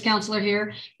the newest counselor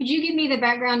here. Could you give me the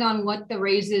background on what the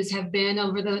raises have been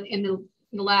over in the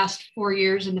last 4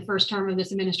 years in the first term of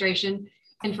this administration,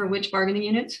 and for which bargaining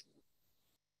units?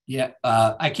 Yeah,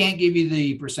 I can't give you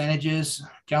the percentages,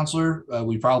 Counselor.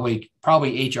 We probably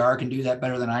HR can do that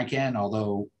better than I can,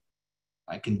 although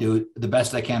I can do it the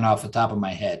best I can off the top of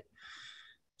my head.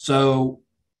 So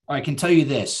I can tell you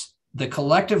this: the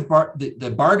collective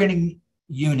the bargaining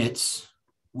units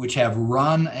which have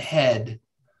run ahead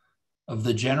of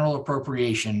the general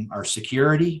appropriation are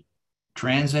security,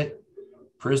 transit,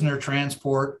 prisoner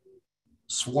transport,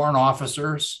 sworn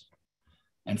officers,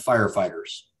 and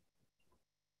firefighters.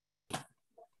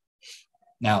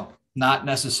 Now, not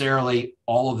necessarily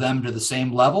all of them to the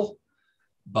same level,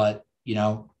 but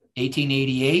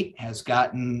 1888 has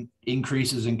gotten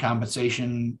increases in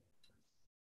compensation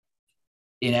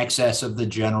in excess of the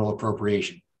general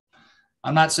appropriation.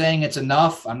 I'm not saying it's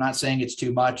enough. I'm not saying it's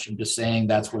too much. I'm just saying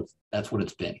that's what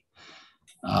it's been.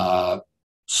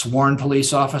 Sworn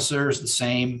police officers, the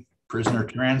same. Prisoner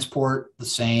transport, the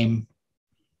same.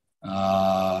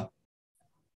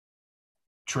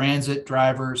 Transit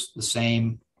drivers, the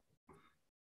same.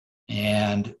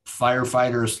 And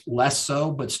firefighters, less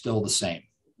so, but still the same.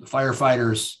 The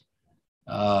firefighters,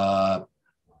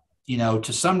 you know,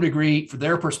 to some degree, for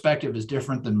their perspective is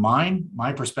different than mine.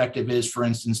 My perspective is, for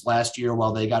instance, last year,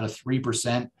 while they got a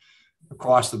 3%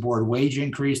 across the board wage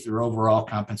increase, their overall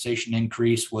compensation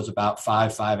increase was about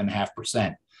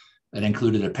 5.5%. That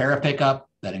included a para pickup,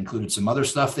 that included some other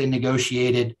stuff they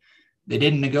negotiated. They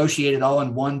didn't negotiate it all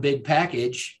in one big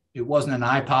package. It wasn't an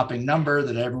eye-popping number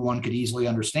that everyone could easily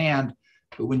understand.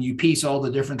 But when you piece all the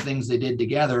different things they did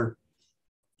together,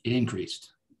 it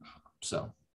increased.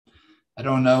 So I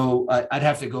don't know. I'd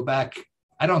have to go back.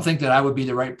 I don't think that I would be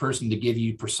the right person to give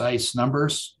you precise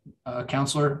numbers,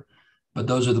 Counselor, but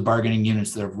those are the bargaining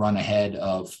units that have run ahead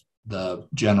of the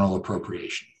general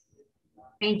appropriation.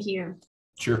 Thank you.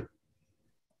 Sure.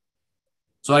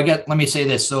 So let me say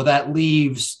this. So that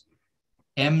leaves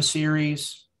M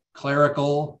series,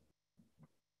 clerical,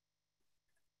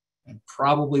 and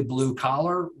probably blue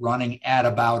collar running at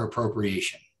about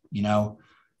appropriation. You know,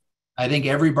 I think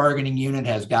every bargaining unit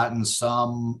has gotten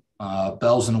some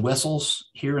bells and whistles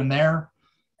here and there.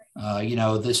 You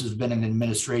know, this has been an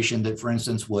administration that, for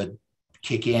instance, would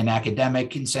kick in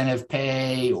academic incentive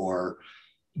pay or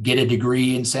get a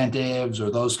degree incentives or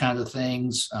those kinds of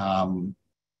things.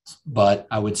 But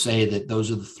I would say that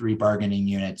those are the three bargaining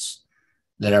units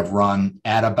that have run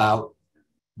at about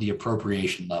the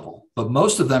appropriation level. But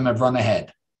most of them have run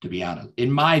ahead, to be honest,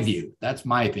 in my view. That's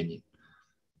my opinion.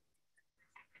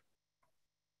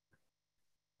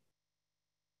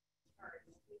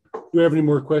 Do we have any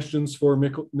more questions for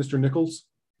Mr. Nichols?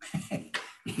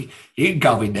 You can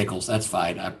call me Nichols. That's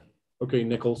fine. Okay,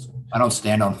 Nichols. I don't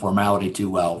stand on formality too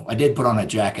well. I did put on a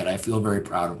jacket. I feel very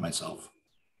proud of myself.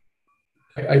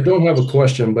 I don't have a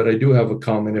question, but I do have a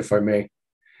comment, if I may.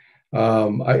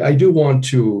 I do want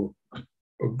to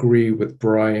agree with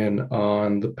Brian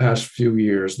on the past few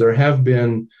years. There have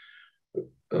been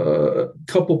a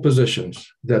couple positions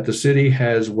that the city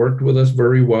has worked with us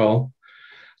very well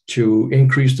to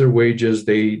increase their wages.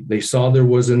 They saw there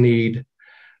was a need,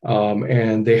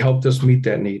 and they helped us meet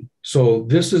that need. So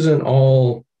this isn't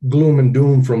all gloom and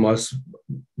doom from us,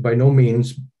 by no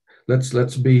means.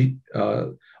 Let's be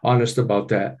honest about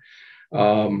that.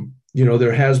 You know,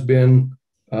 there has been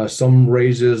some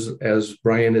raises, as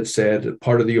Brian had said,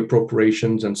 part of the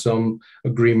appropriations, and some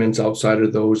agreements outside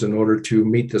of those in order to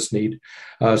meet this need.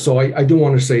 So I do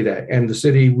want to say that. And the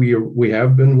city, we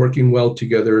have been working well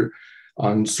together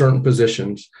on certain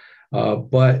positions,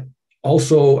 but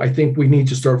also I think we need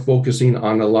to start focusing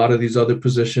on a lot of these other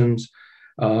positions.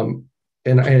 And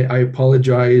I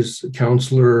apologize,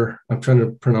 Counselor, I'm trying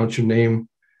to pronounce your name,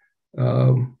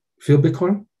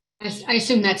 Feeblcorn? I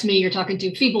assume that's me you're talking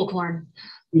to, Feeblecorn.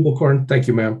 Feeblecorn, thank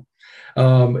you, ma'am.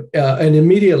 An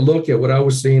immediate look at what I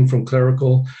was seeing from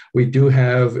clerical, we do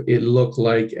have it look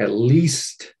like at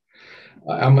least,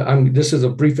 this is a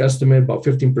brief estimate, about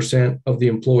 15% of the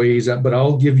employees, but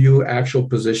I'll give you actual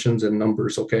positions and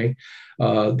numbers, okay,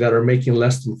 that are making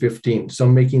less than 15.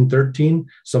 Some making 13,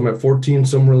 some at 14,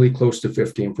 some really close to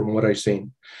 15 from what I've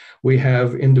seen. We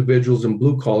have individuals in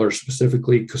blue collar,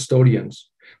 specifically custodians,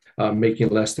 making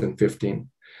less than 15.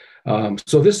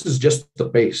 So this is just the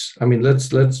base. I mean,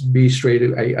 let's be straight.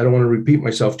 I don't want to repeat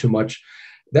myself too much.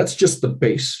 That's just the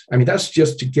base. I mean, that's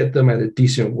just to get them at a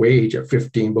decent wage at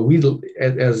 15. But we,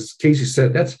 as Casey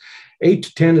said, that's 8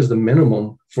 to 10 is the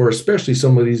minimum for especially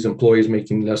some of these employees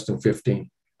making less than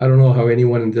 15. I don't know how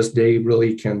anyone in this day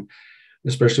really can,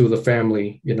 especially with a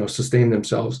family, you know, sustain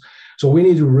themselves. So we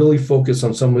need to really focus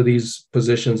on some of these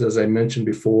positions, as I mentioned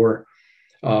before,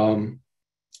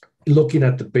 looking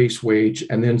at the base wage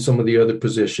and then some of the other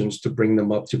positions to bring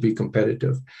them up to be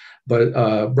competitive.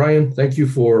 But Brian, thank you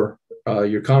for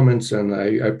your comments, and I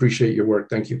appreciate your work.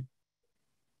 Thank you.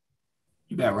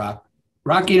 You bet, Rock.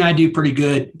 Rocky and I do pretty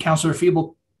good. Counselor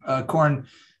Feeblecorn,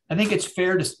 I think it's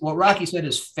fair to, what Rocky said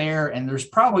is fair, and there's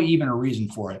probably even a reason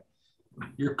for it.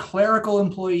 Your clerical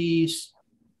employees,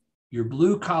 your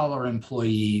blue collar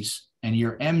employees, and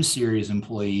your M series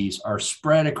employees are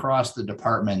spread across the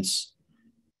departments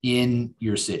in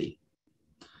your city.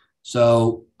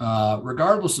 So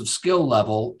regardless of skill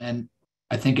level, and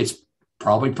I think it's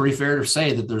probably pretty fair to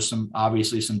say that there's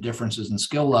obviously some differences in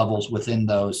skill levels within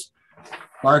those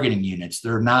bargaining units.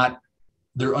 They're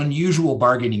unusual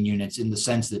bargaining units in the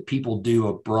sense that people do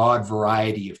a broad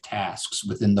variety of tasks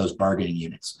within those bargaining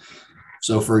units.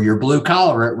 So for your blue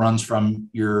collar, it runs from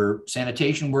your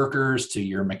sanitation workers to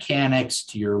your mechanics,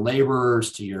 to your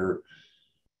laborers, to your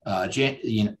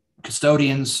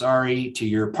custodians, to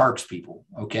your parks people,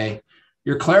 okay?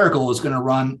 Your clerical is going to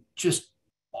run just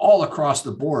all across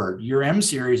the board. Your M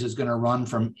series is going to run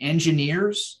from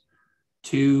engineers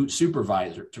to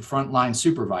frontline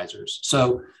supervisors.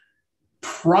 So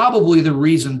probably the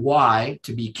reason why,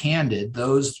 to be candid,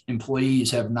 those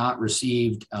employees have not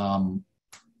received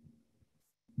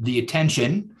the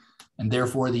attention and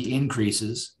therefore the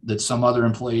increases that some other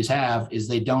employees have, is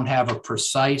they don't have a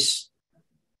precise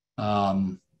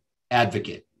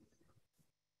advocate.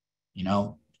 You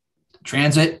know,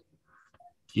 transit,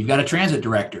 you've got a transit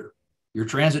director. Your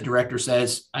transit director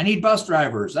says, I need bus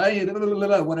drivers,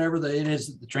 whatever it is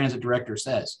that the transit director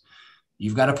says.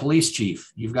 You've got a police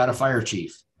chief, you've got a fire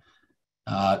chief.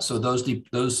 So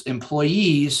those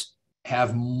employees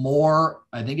have more,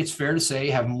 I think it's fair to say,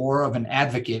 have more of an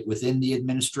advocate within the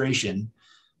administration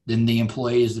than the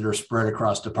employees that are spread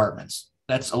across departments.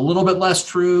 That's a little bit less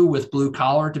true with blue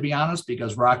collar, to be honest,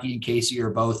 because Rocky and Casey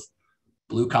are both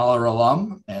blue collar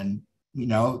alum, and, you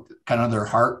know, kind of their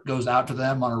heart goes out to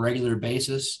them on a regular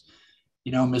basis.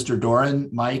 You know, Mr. Doran,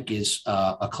 Mike, is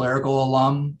a clerical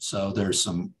alum, so there's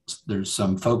some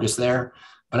focus there.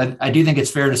 But I do think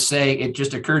it's fair to say, it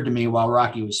just occurred to me while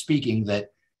Rocky was speaking that,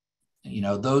 you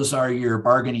know, those are your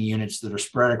bargaining units that are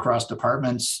spread across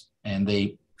departments, and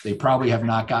they probably have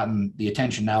not gotten the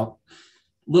attention. Now,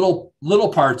 little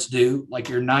parts do, like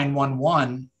your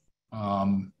 911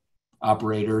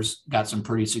 operators got some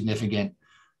pretty significant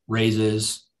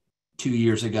raises 2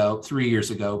 years ago, 3 years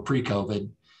ago, pre-COVID,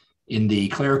 in the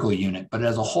clerical unit. But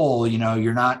as a whole, you know,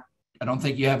 I don't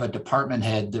think you have a department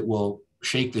head that will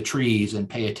shake the trees and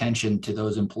pay attention to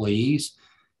those employees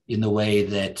in the way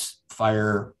that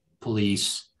fire,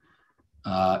 police,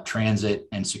 transit,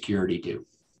 and security do.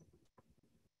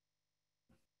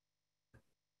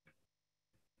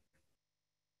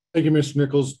 Thank you, Mr.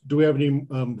 Nichols. Do we have any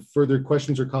further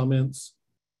questions or comments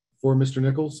for Mr.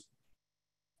 Nichols?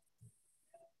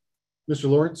 Mr.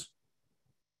 Lawrence?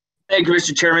 Thank you,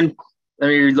 Mr. Chairman. Let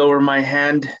me lower my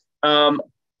hand.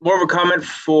 More of a comment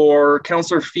for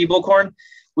Councillor Feeblecorn.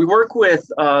 We work with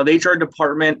the HR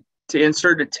department to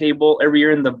insert a table every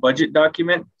year in the budget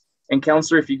document. And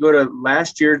Councillor, if you go to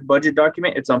last year's budget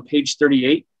document, it's on page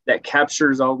 38 that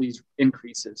captures all these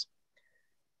increases.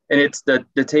 And it's the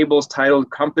table's titled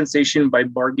Compensation by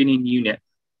Bargaining Unit.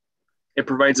 It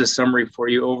provides a summary for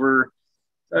you over,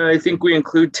 I think we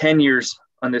include 10 years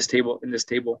on this table, in this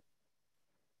table.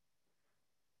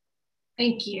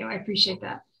 Thank you. I appreciate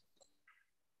that.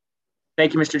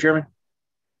 Thank you, Mr. Chairman.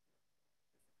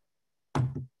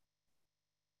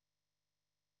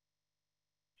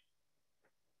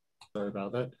 Sorry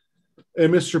about that.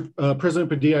 And Mr. President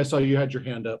Padilla, I saw you had your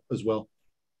hand up as well.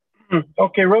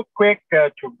 Okay, real quick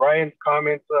to Brian's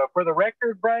comments. For the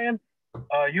record, Brian,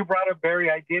 you brought up Barry,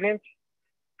 I didn't.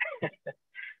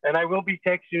 And I will be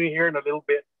texting you here in a little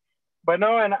bit. But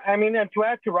no, and I mean, and to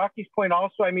add to Rocky's point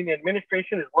also, I mean, the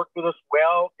administration has worked with us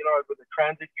well, you know, with the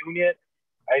transit unit.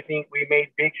 I think we made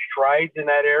big strides in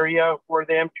that area for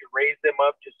them to raise them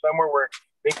up to somewhere where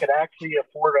they could actually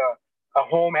afford a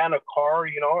home and a car,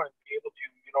 you know, and be able to,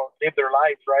 you know, live their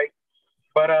lives, right?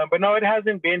 But no, it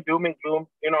hasn't been doom and gloom.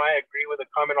 You know, I agree with the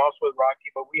comment also with Rocky,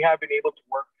 but we have been able to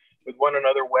work with one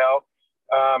another well.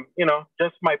 You know,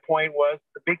 just my point was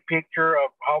the big picture of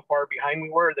how far behind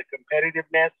we were, the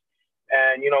competitiveness,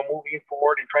 and, you know, moving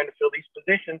forward and trying to fill these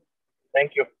positions.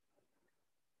 Thank you.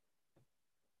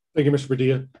 Thank you, Mr.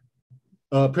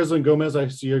 Padilla. President Gomez, I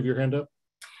see you have your hand up.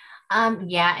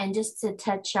 Yeah, and just to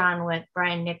touch on what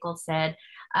Brian Nichols said,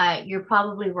 you're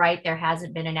probably right. There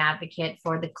hasn't been an advocate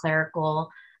for the clerical,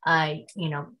 you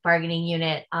know, bargaining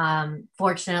unit.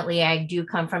 Fortunately, I do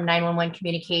come from 911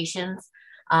 communications.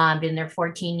 Been there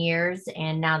 14 years.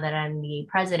 And now that I'm the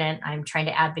president, I'm trying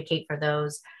to advocate for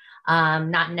those.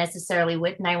 Not necessarily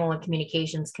with 911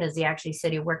 communications, because they actually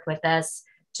said he worked with us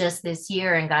just this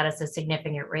year and got us a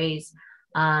significant raise.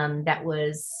 That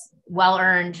was well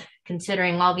earned,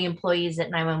 considering all the employees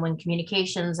at 911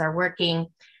 communications are working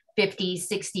 50,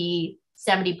 60,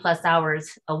 70 plus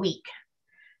hours a week.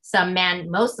 Some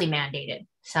mostly mandated,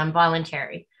 some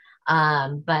voluntary.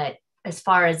 But as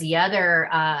far as the other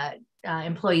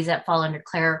employees that fall under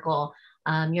clerical,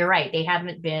 you're right. They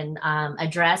haven't been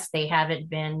addressed. They haven't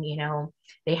been, you know,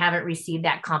 they haven't received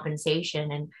that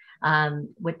compensation. And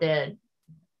with the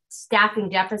staffing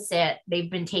deficit,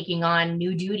 they've been taking on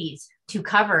new duties to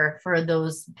cover for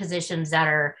those positions that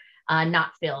are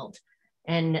not filled.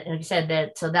 And like I said,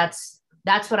 that, so that's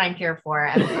what I'm here for.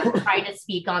 I'm trying to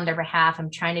speak on their behalf.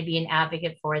 I'm trying to be an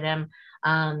advocate for them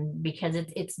because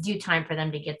it's due time for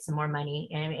them to get some more money.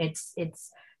 And it's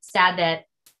sad that,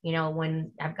 you know,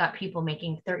 when I've got people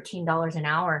making $13 an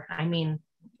hour, I mean,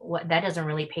 what, that doesn't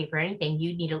really pay for anything.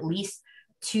 You need at least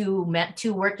two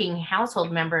working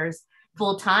household members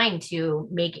full time to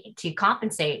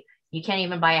compensate. You can't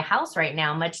even buy a house right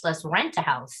now, much less rent a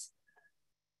house.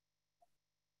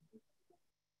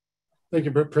 Thank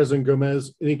you, President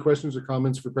Gomez. Any questions or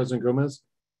comments for President Gomez?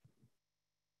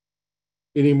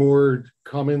 Any more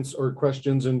comments or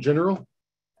questions in general?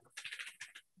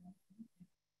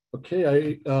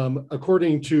 Okay,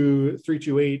 according to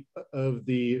 328 of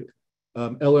the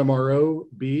LMRO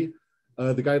B,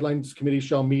 the Guidelines Committee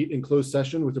shall meet in closed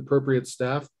session with appropriate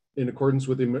staff in accordance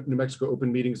with the New Mexico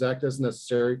Open Meetings Act as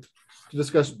necessary to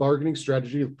discuss bargaining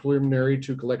strategy preliminary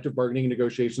to collective bargaining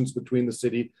negotiations between the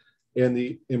city and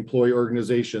the employee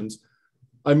organizations.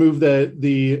 I move that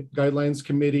the Guidelines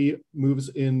Committee moves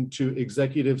into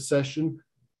executive session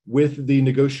with the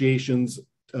negotiations,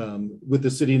 with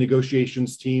the city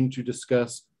negotiations team to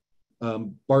discuss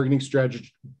bargaining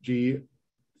strategy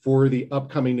for the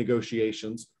upcoming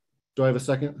negotiations. Do I have a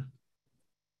second?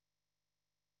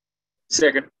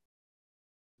 Second.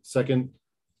 Second.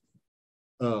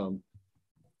 Do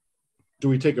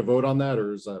we take a vote on that,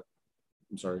 or is that,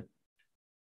 I'm sorry.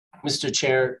 Mr.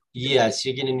 Chair, yes,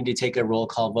 you're going to need to take a roll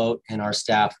call vote and our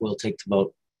staff will take the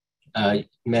vote.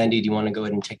 Mandy, do you want to go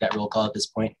ahead and take that roll call at this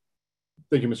point?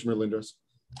 Thank you, Mr. Melendez.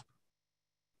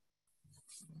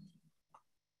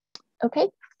 Okay,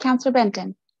 Councilor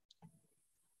Benton.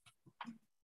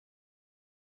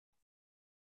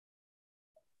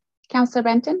 Councilor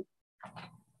Benton?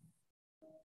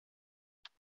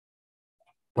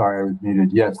 Sorry, I was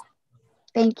muted. Yes.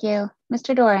 Thank you.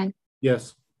 Mr. Doran?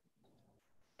 Yes.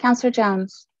 Councilor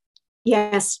Jones?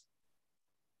 Yes.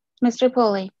 Mr.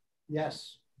 Pulley?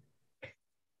 Yes.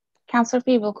 Councilor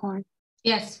Feeblecorn?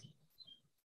 Yes.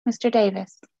 Mr.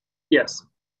 Davis? Yes.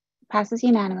 Passes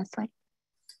unanimously.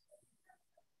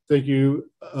 Thank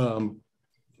you.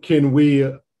 Can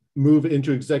we move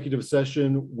into executive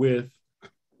session with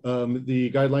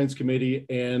the Guidelines Committee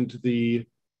and the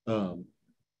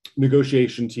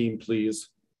negotiation team, please?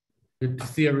 Good to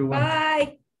see everyone.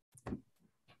 Bye.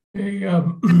 Hey,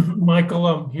 Michael,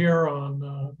 I'm here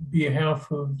on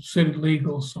behalf of City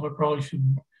Legal, so I probably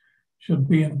should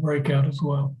be in the breakout as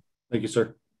well. Thank you,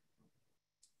 sir.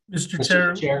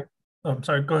 Mr. Chair. Oh, I'm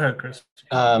sorry. Go ahead, Chris.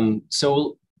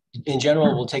 So in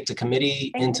general, we'll take the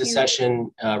committee Thank into you.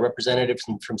 session, representatives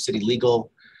from City Legal,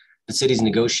 the city's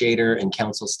negotiator, and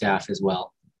council staff as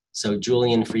well. So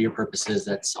Julian, for your purposes,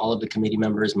 that's all of the committee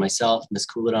members, myself, Ms.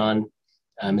 Couladon,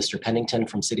 Mr. Pennington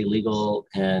from City Legal,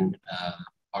 and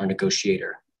our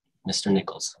negotiator, Mr.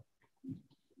 Nichols.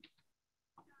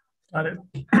 Got it.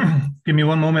 Give me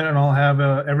one moment and I'll have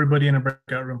everybody in a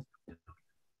breakout room.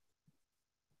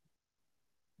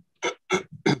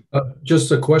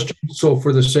 Just a question. So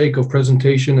for the sake of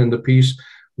presentation and the piece,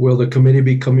 will the committee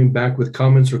be coming back with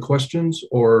comments or questions,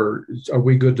 or are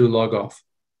we good to log off?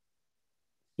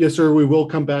 Yes, sir. We will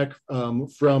come back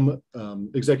from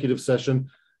executive session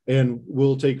and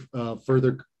we'll take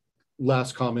further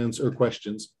last comments or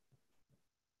questions.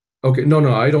 Okay,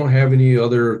 no, I don't have any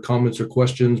other comments or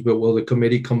questions, but will the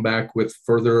committee come back with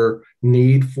further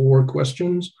need for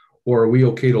questions, or are we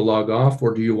okay to log off,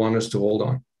 or do you want us to hold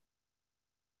on?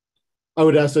 I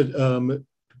would ask that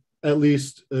at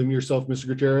least yourself, Mr.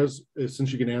 Gutierrez,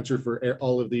 since you can answer for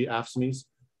all of the AFSCMEs,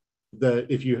 that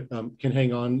if you can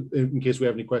hang on in case we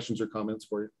have any questions or comments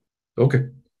for you. Okay,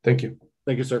 thank you.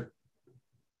 Thank you, sir.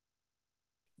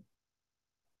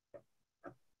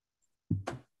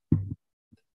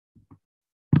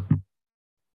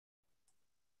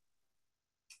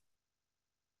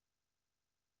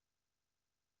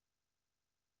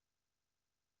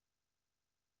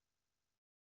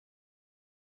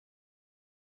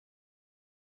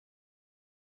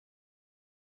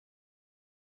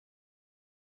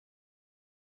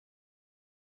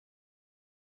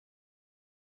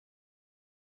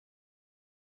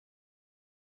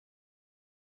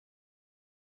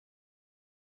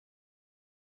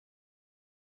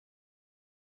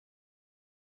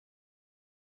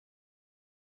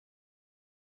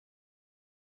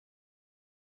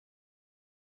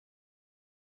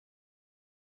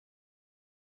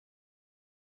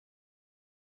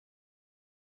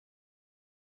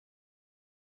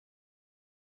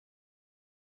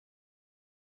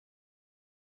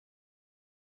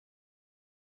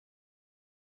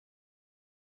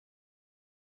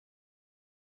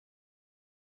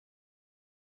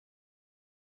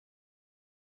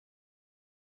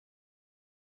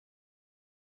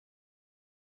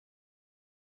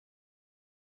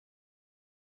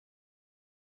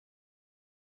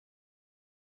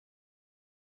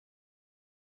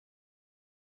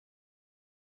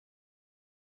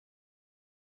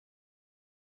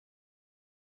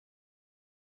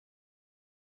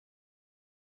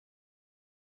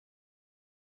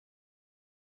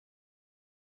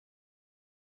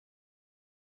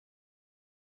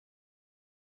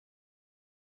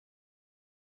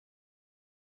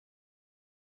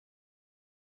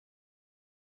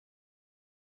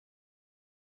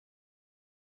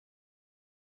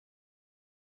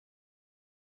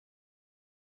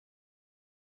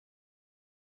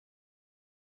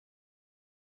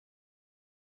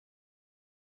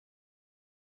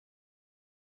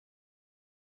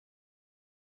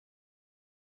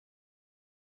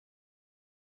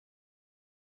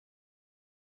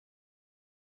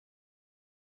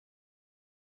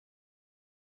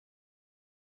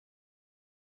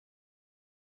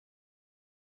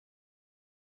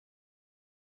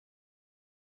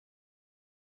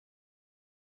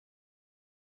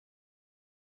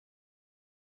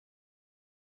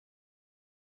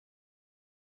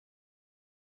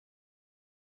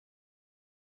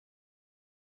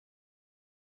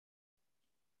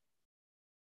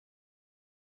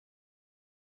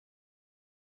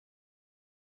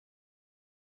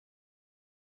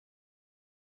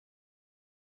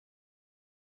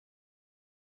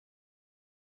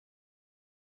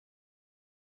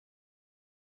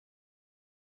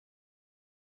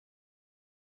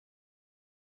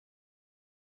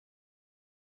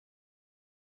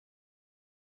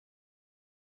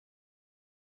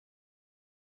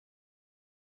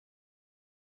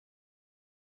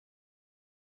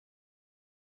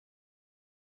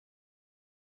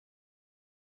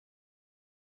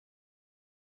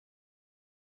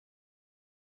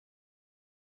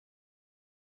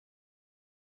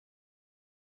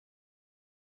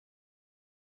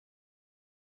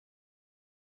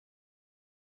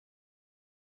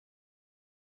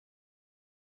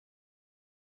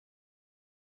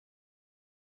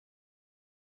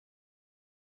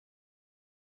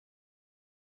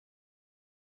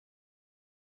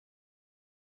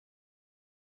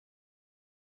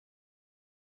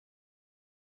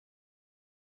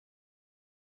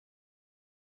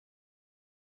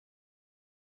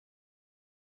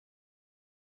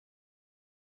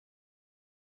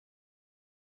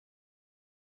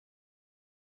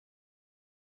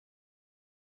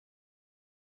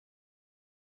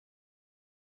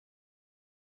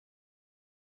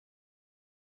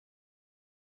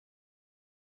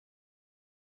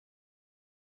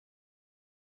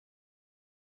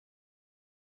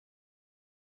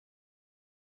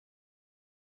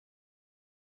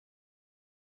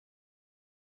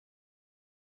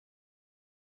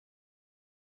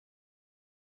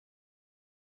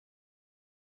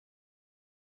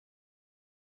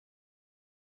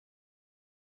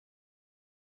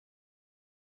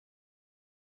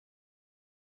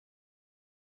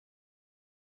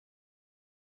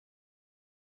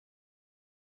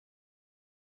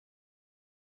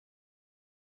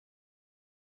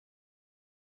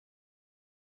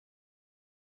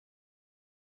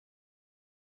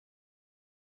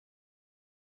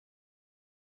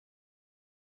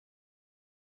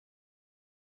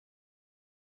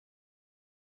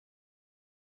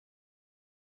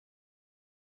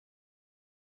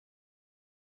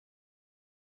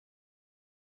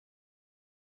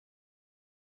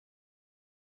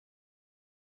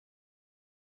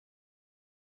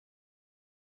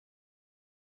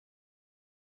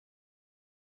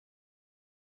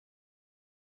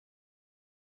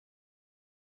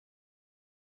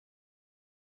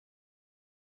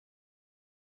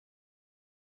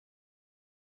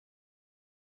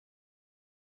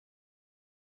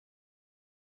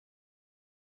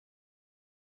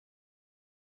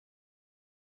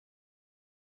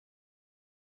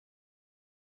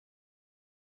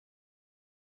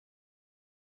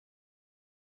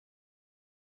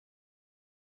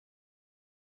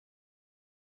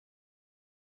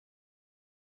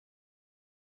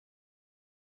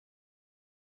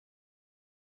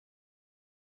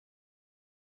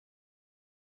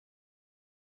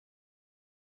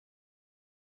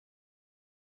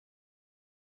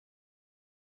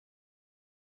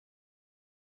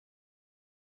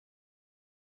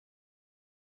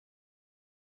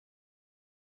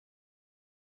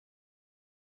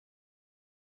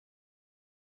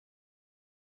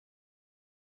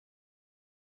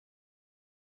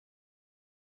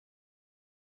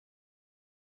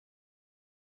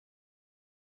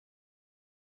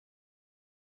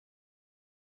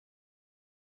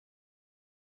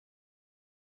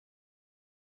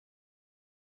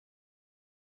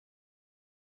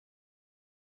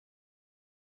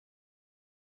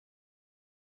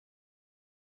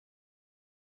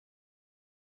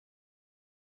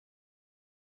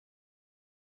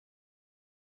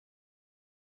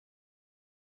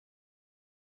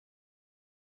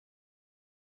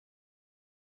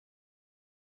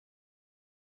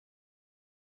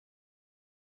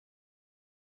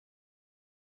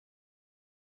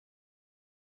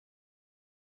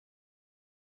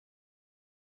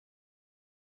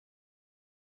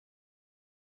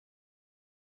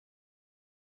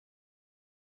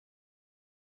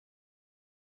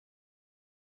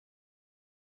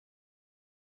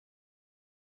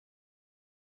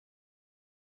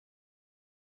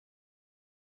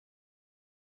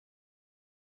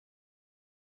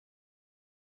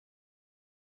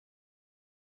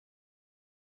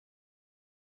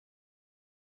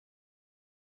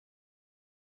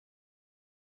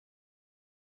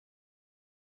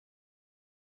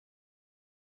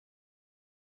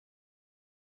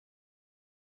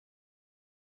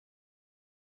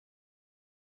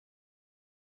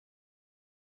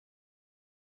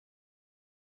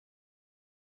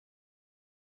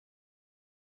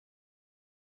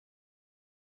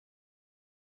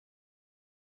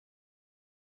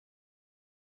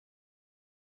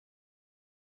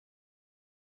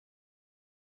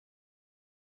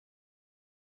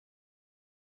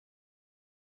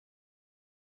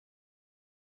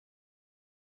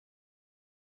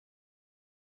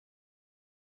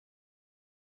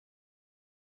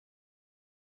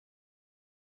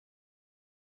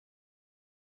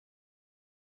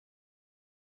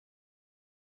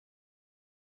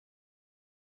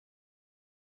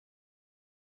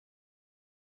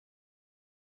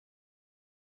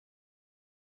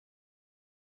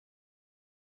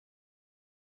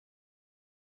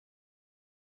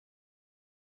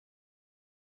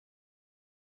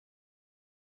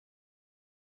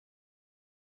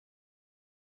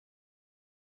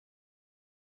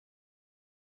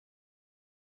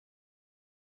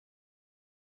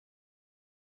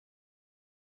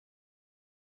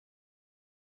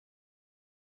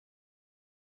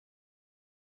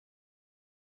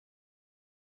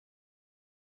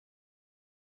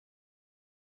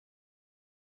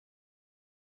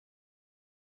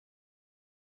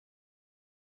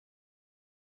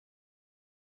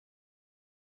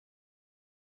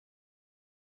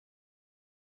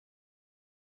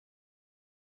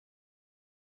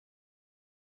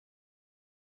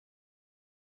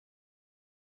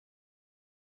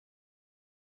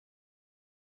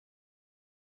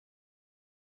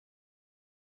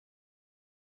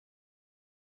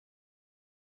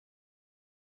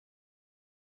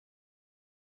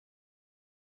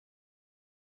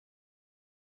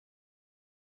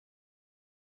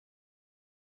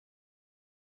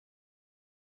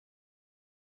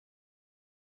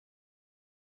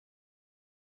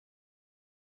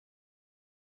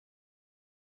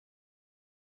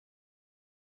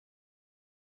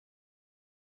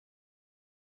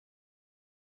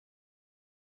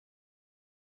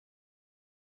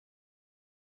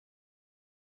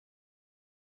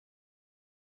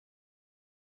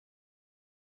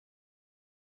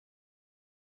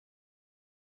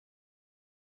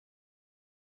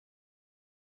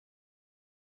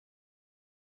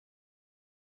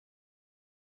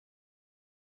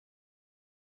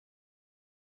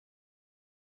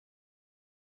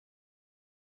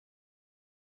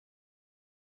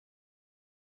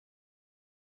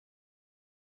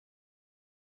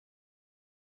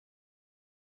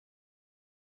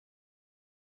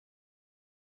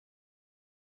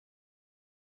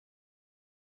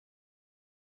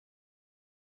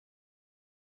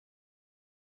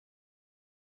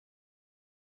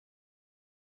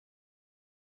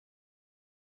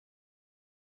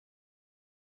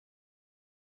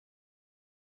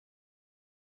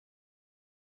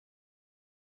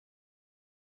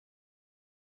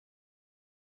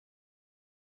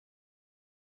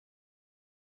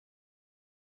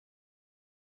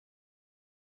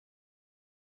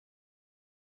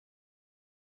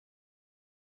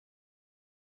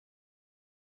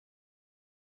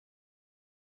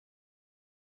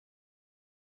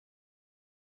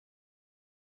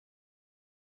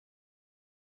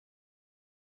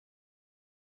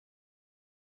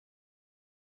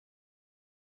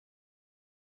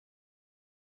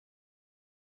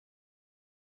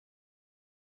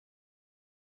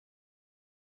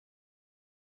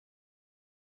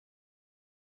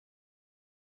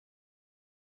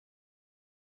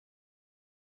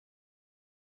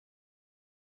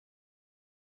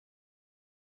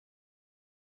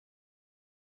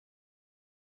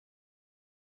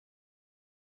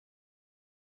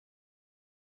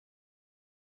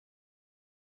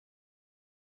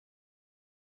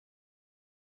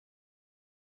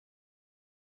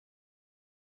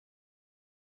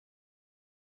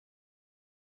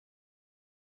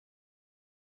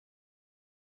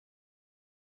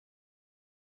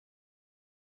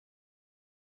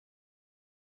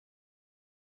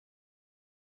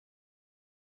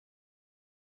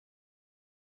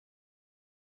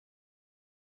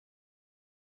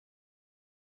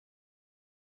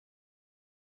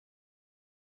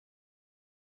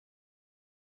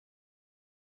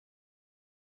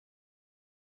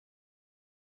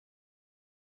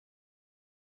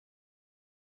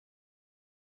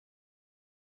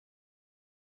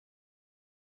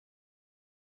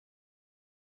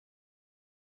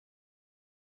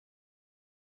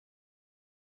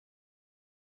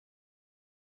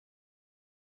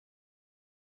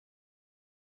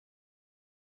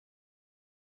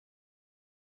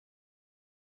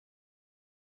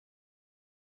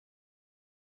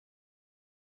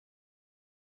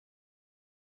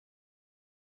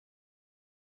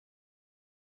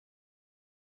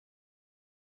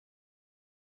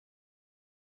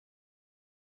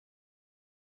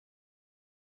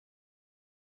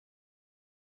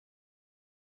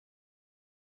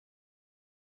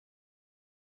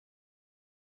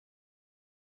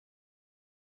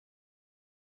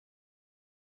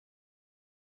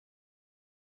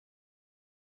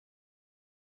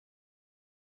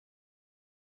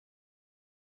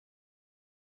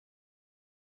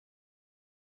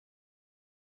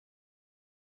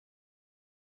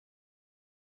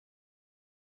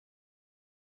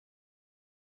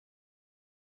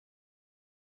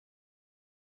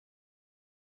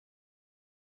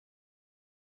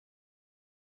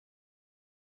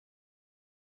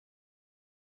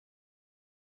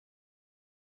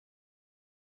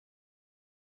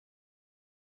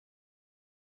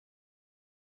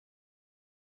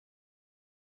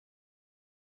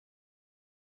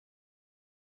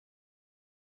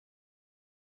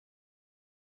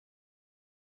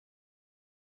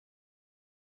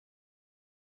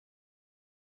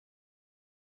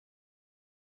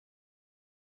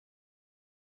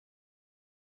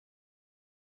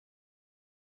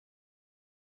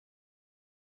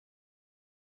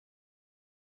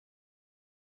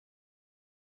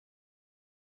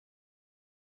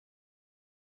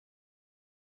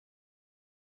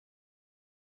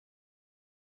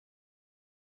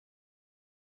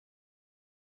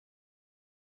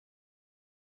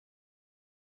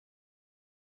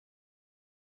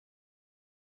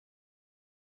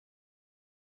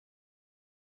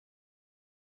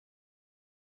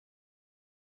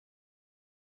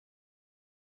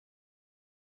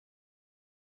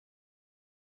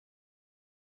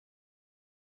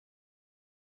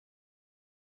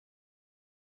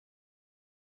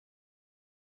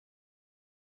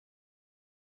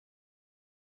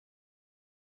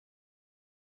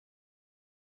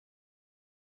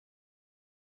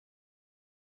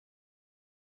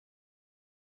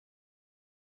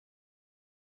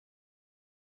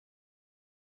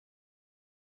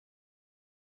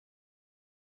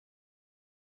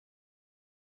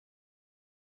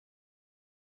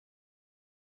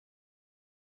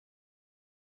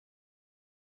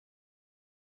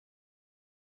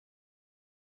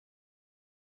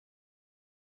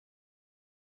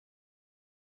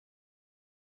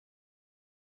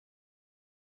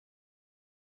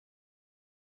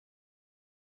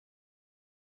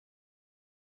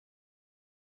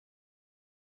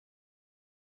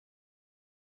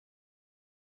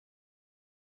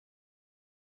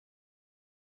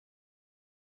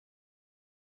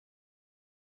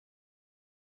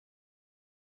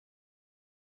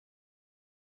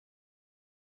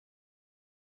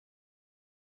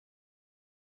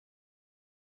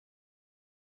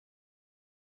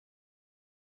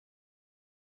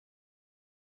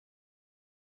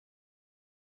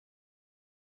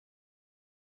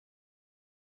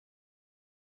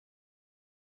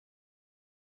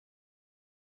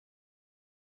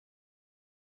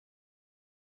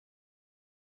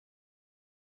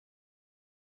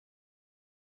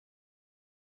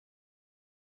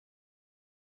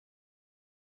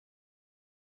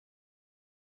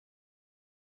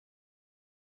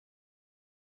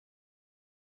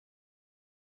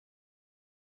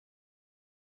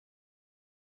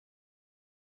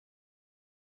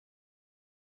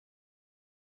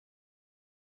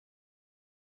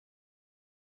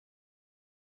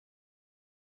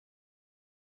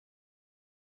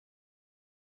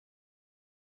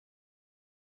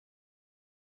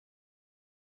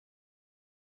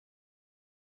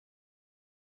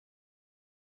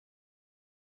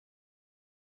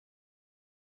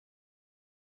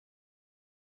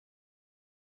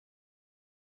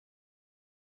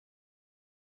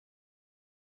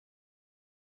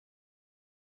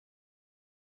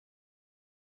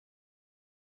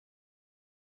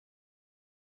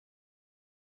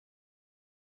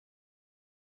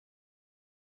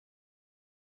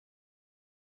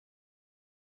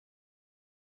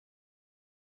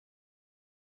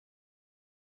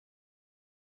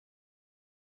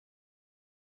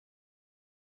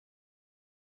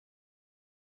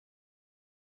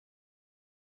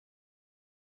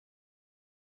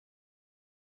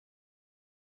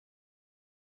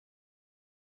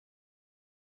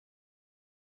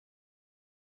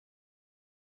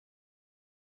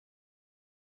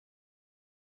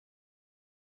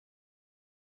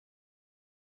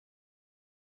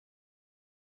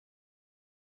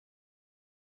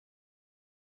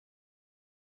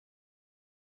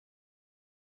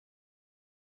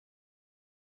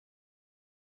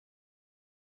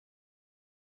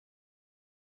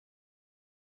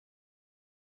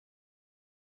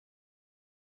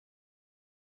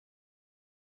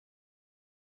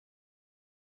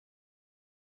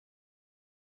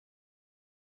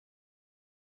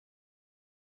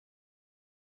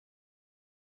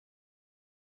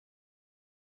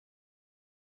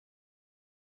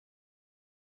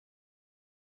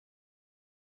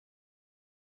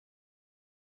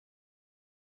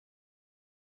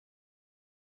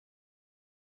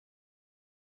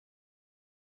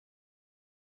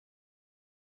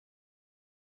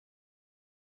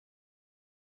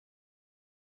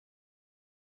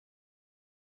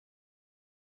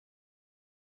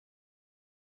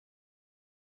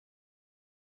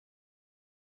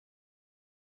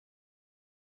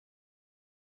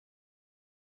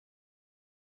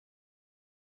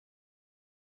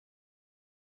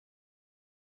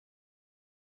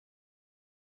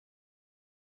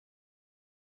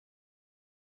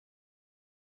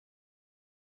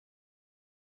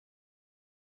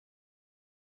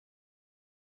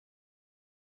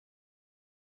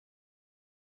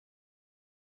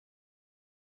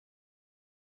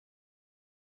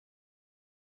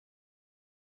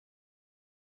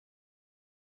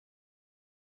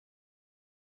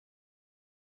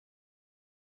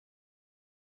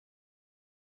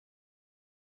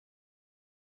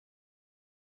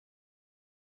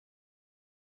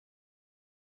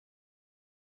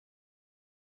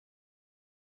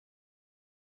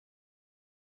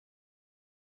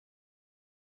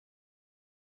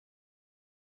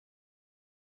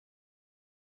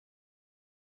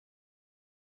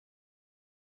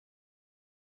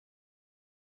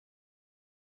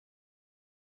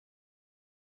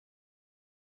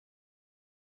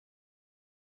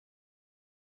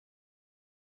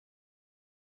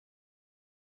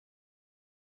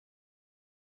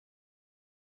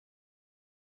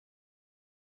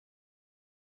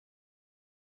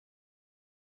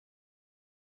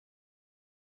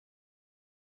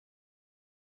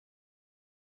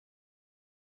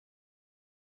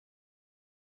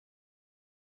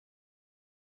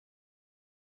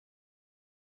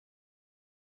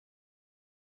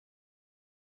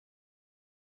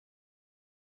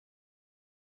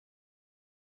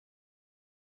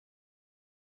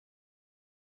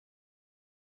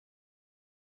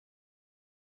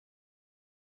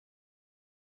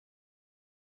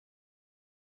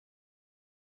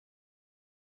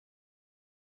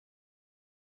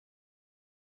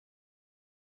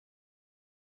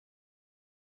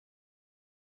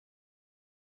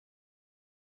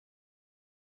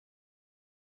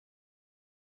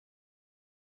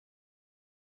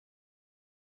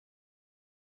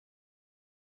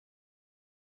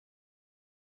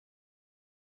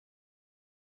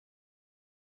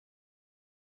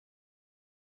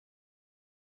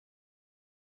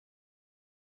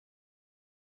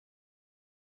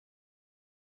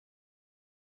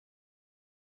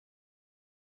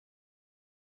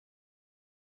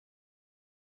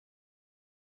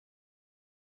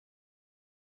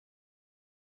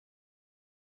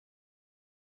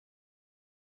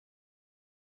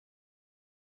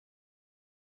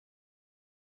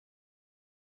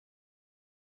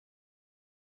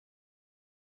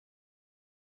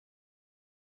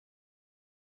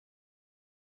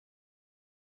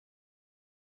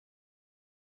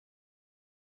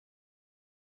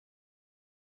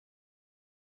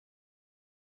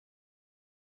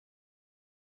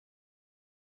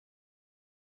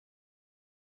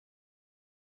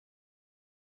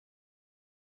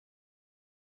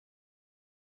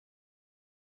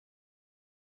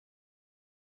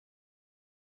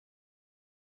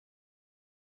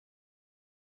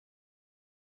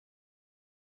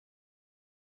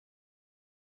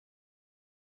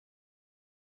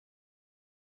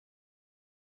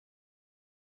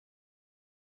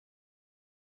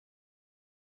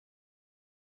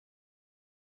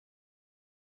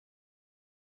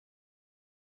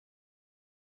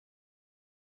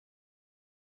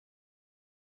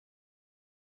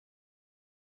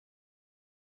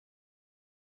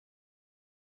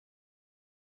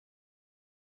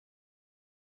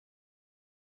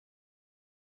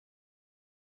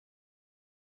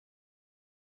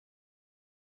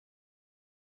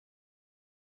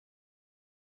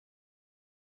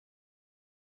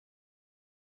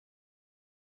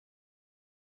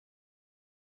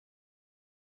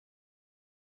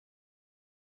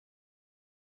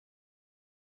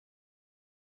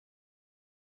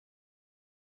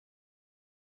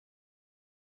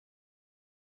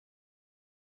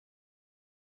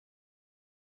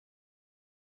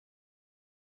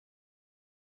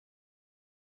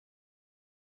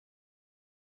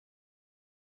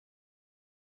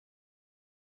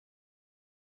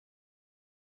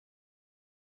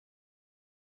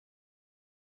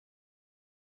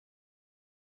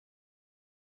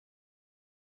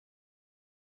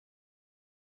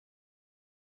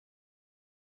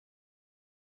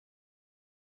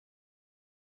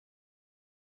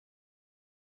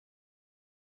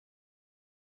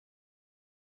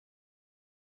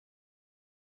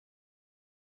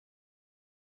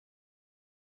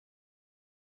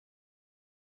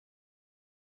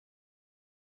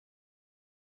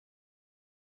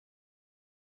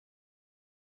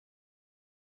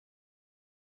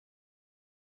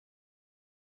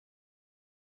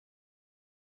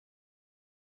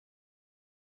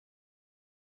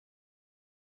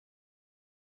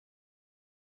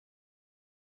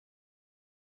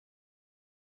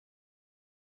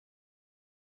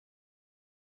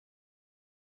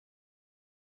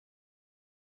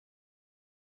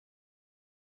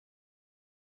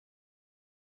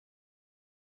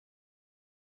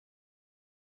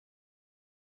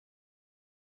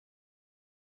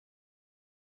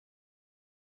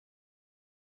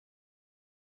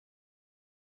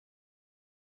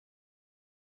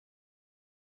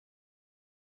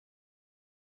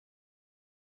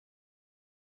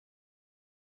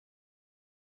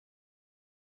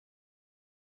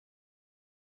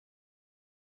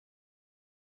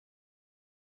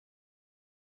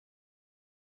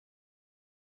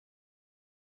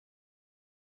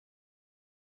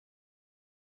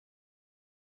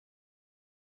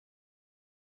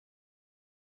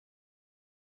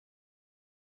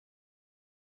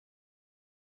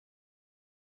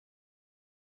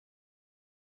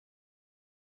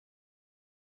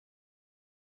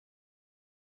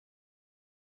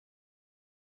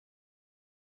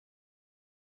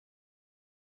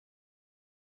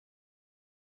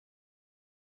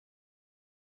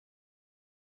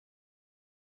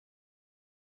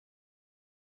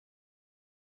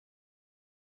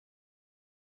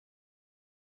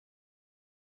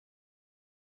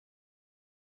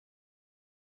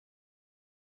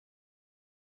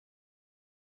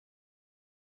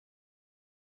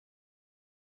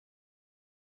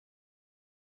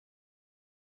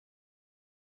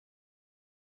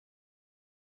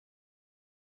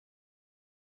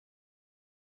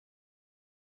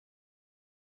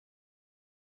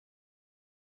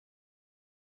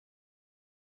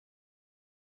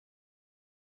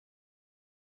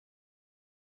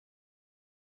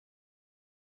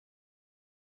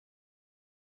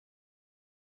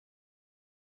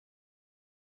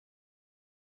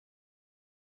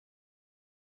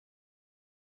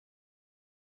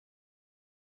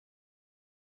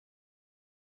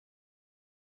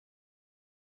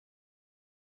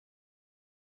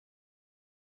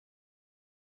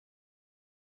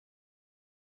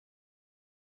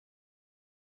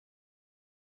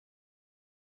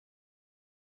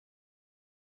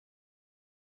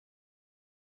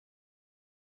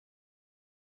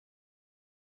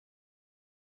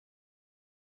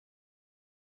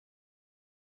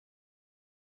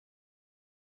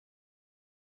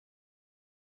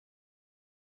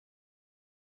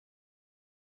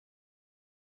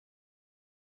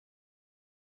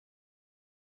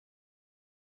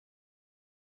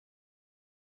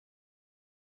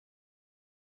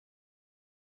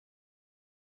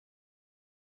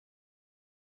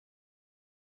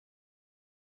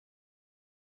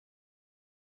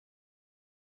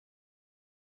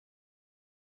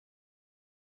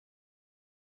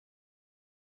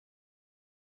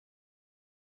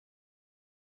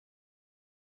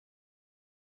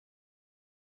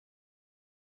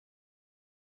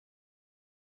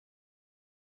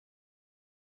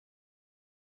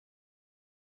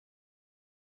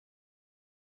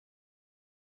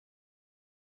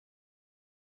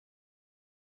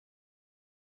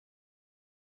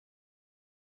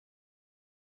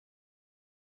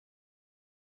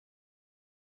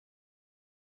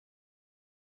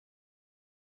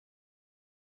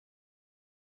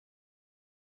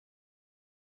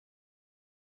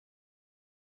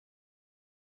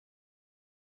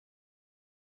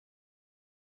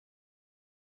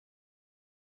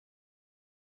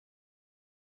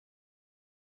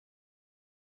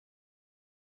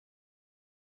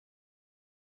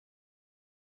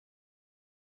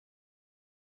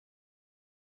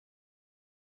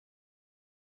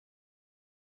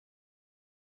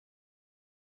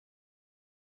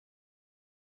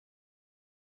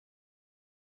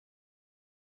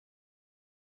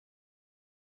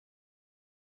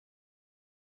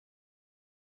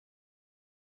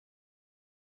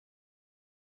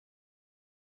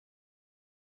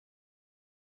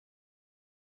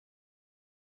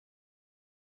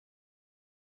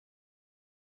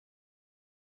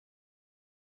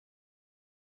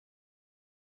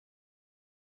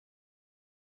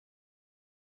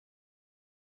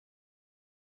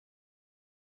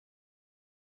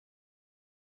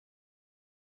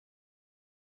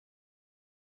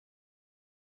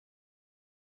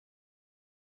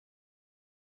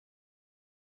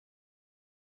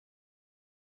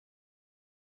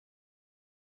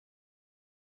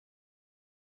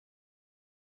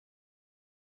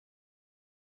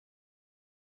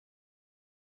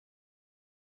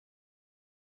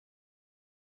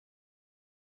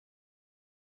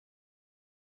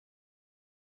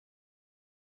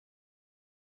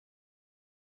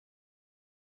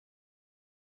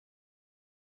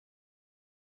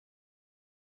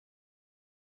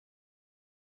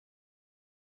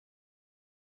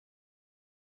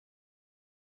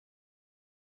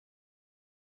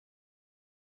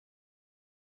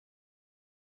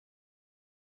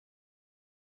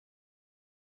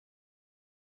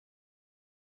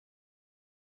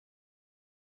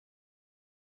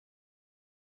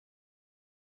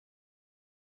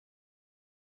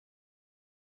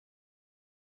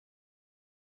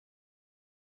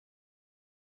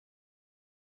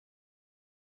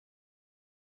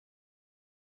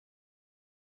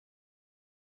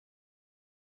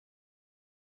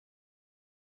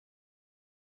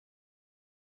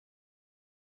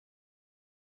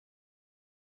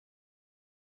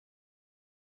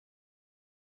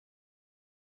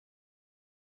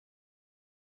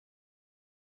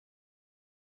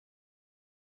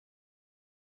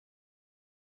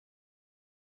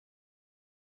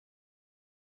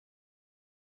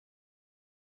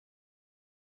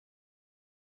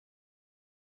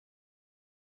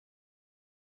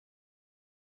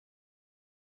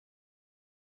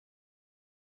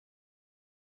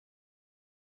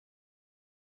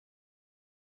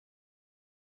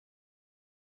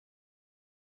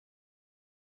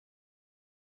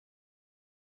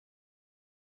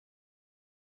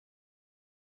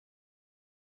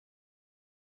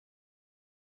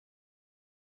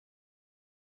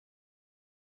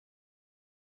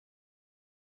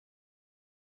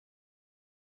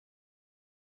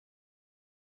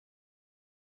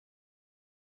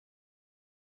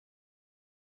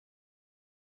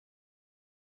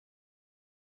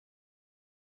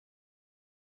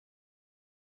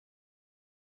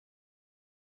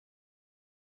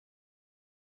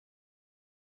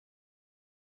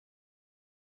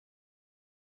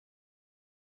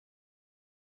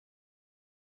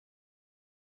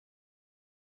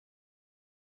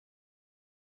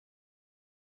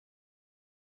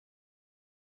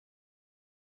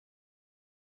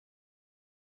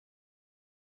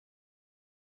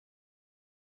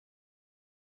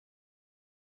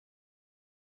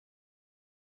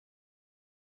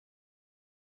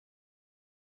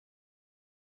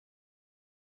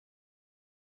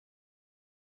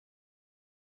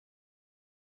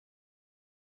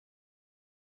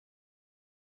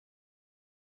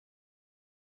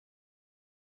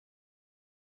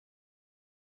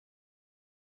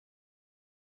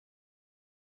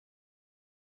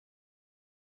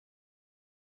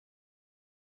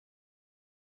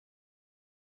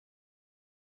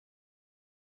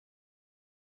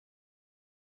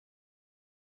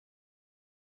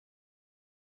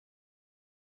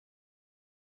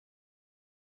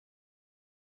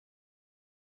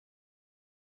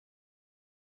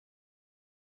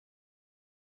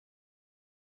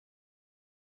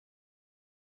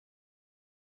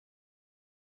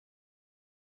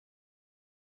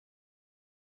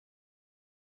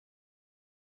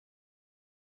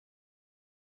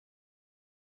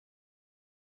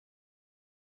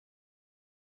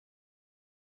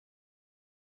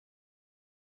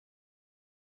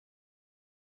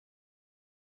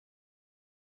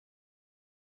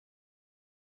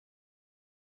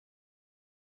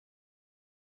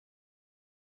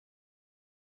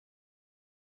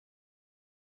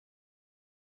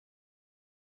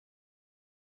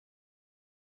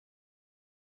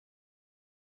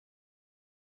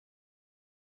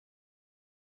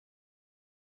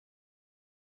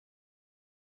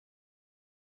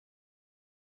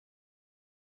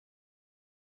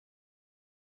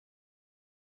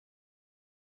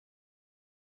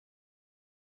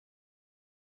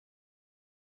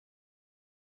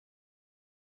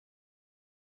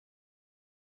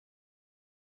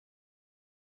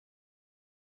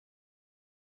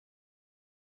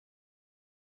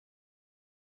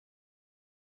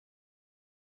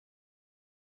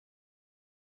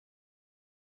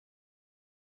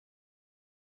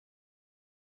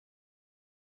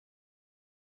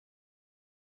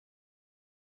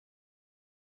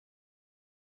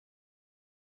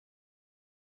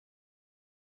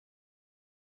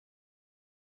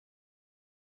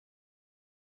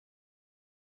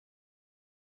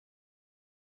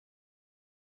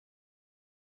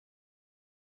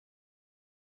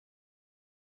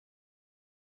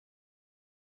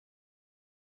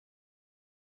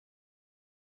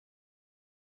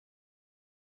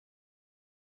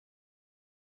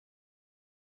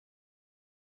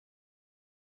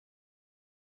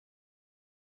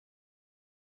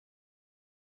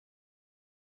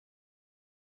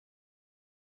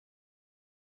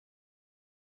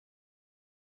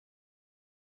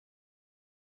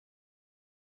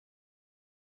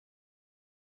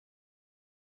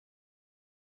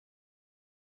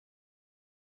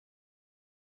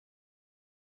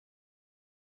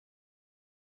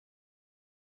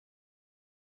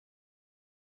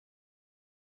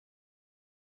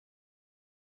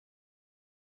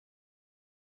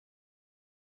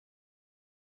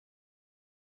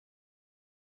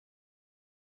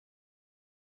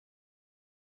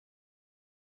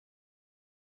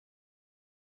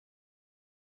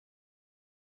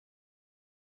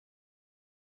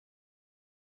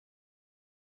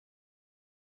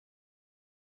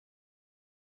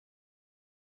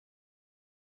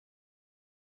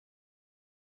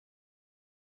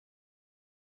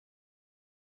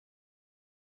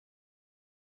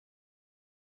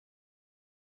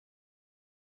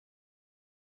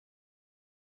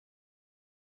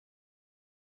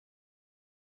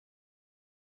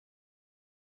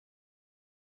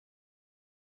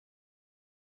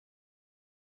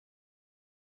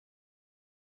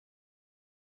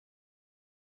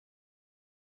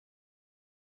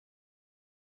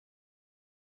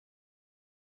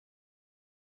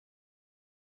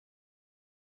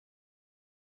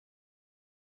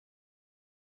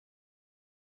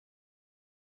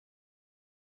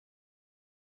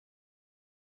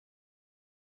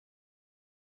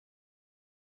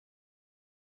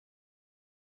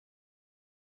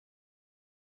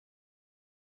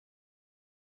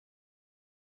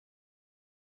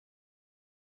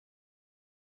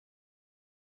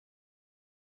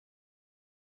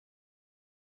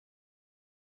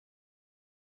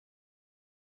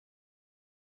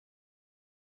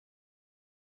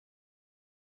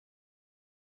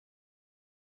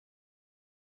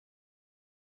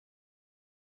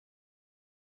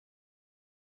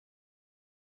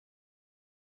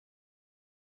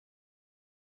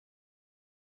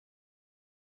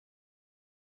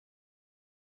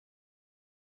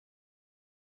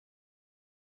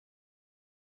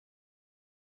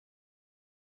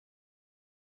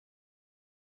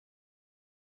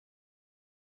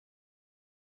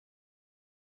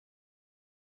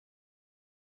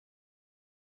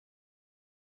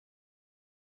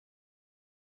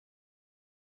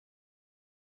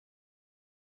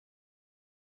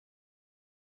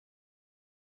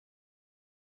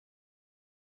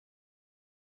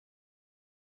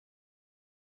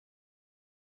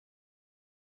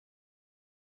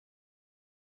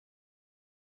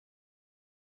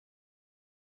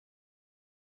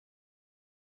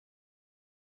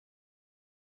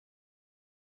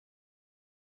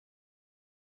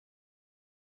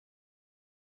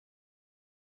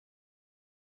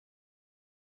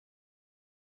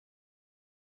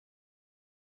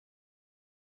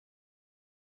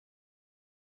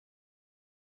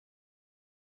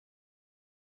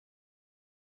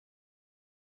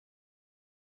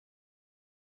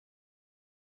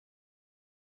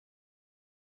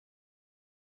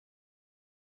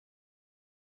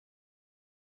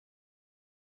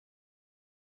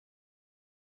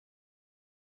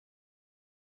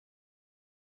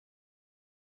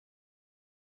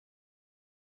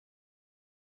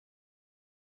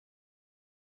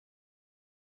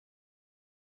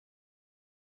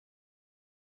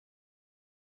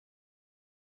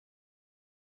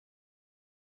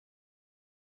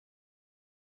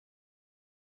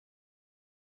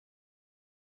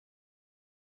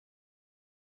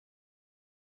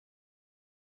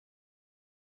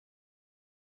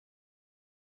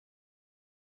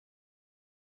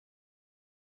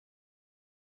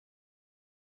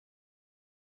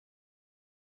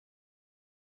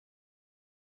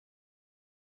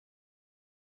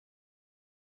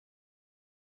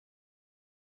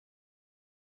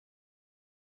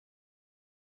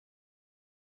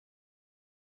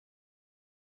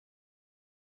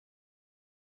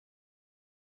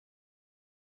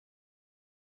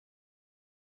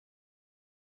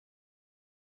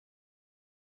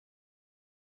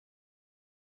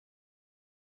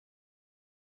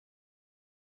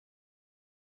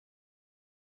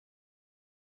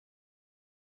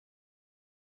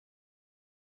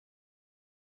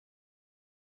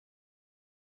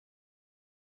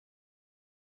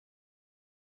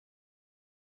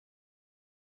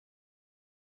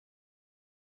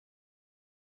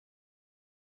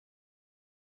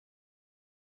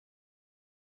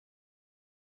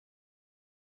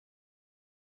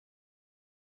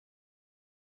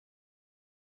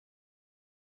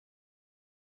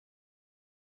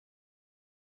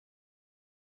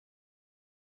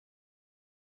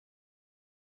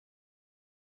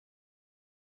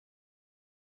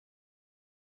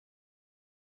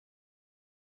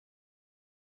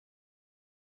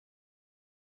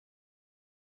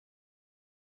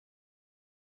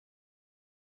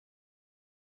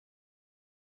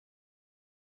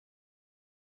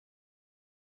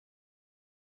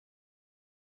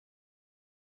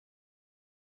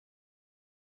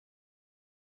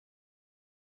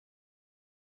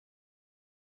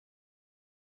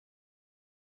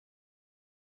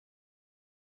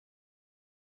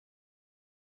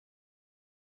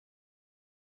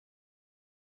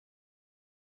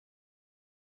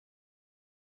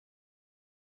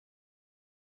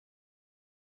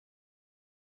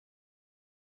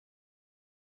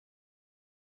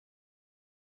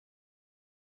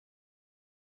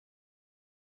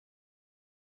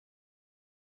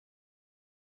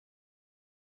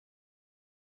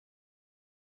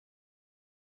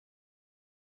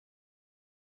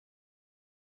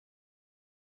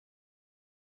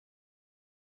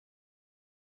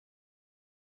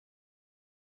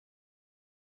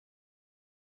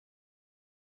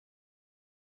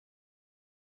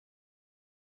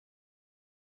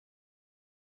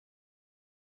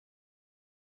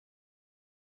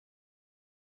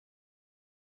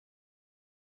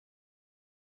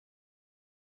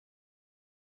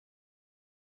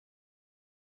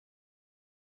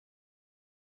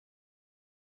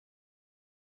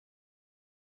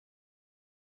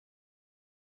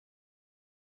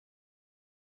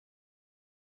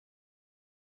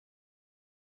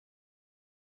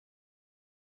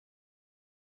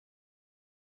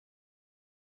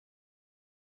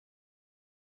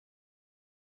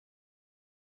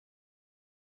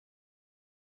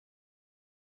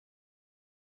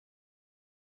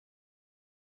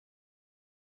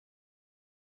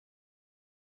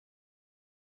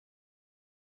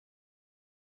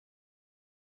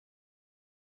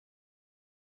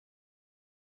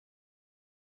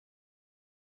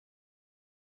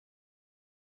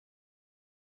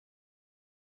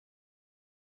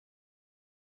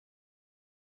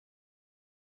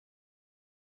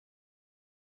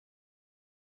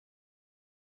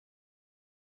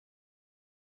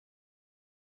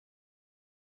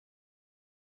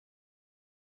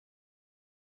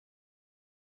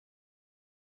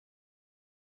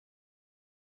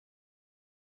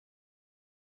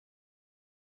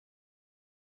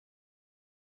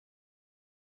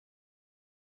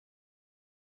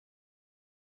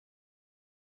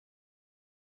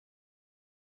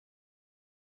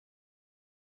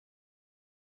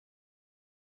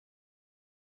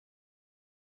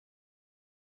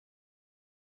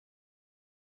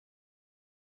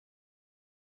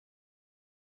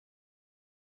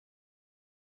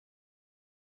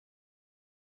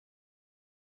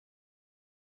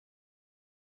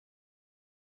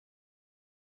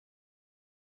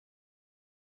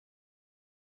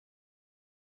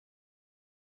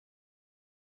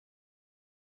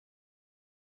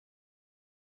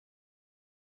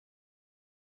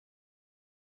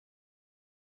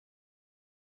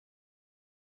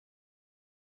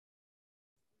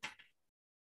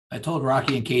 I told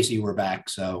Rocky and Casey we're back,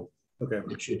 so okay,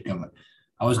 it should come.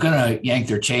 I was gonna yank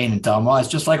their chain and tell them, well, it's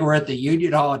just like we're at the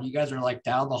Union Hall and you guys are like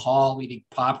down the hall eating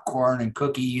popcorn and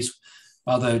cookies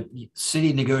while the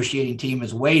city negotiating team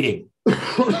is waiting.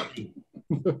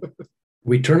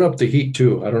 We turn up the heat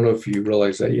too. I don't know if you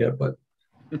realize that yet, but.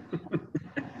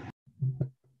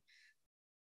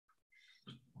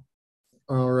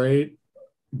 All right.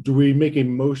 Do we make a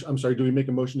motion? I'm sorry. Do we make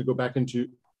a motion to go back into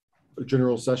a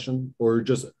general session, or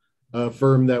just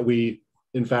affirm that we,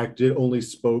 in fact, did only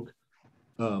spoke,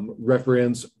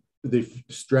 reference the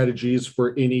strategies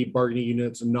for any bargaining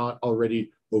units not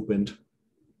already opened?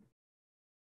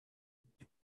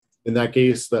 In that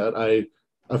case, that I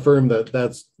affirm that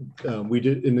that's we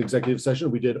did in executive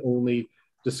session. We did only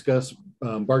discuss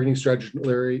bargaining strategy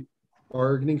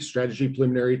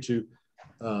preliminary to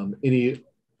any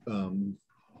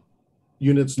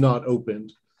units not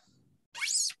opened.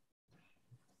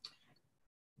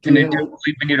 Do we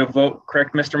need a vote,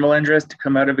 correct, Mr. Melendrez, to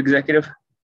come out of executive?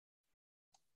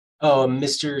 Oh,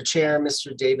 Mr. Chair,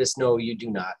 Mr. Davis, no, you do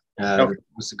not. Okay.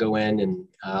 Supposed to go in and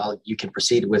you can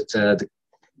proceed with the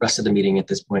rest of the meeting at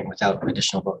this point without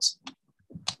additional votes.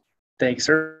 Thanks,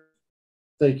 sir.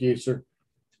 Thank you, sir.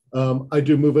 I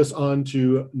do move us on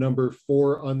to number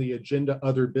 4 on the agenda,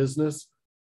 other business.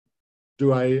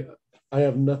 Do I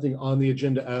have nothing on the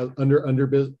agenda as under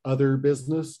other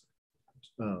business.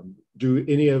 Do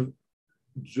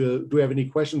we have any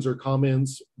questions or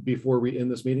comments before we end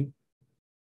this meeting?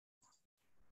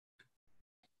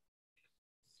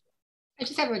 I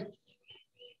just have a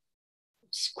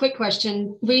quick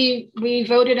question. We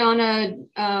voted on a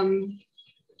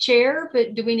chair,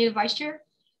 but do we need a vice chair?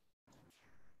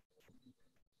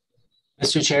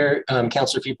 Mr. Chair,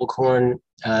 Councilor Fiebelkorn,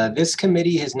 this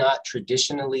committee has not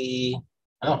traditionally,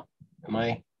 oh, am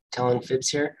I telling fibs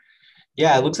here?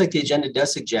 Yeah, it looks like the agenda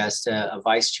does suggest a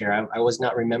vice chair. I was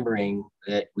not remembering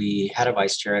that we had a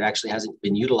vice chair. It actually hasn't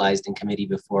been utilized in committee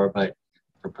before, but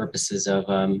for purposes of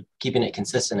keeping it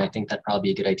consistent, I think that'd probably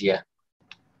be a good idea.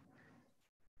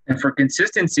 And for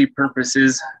consistency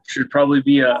purposes, should probably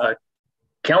be a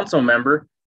council member.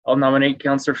 I'll nominate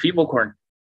Councilor Fiebelkorn.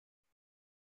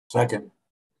 Second.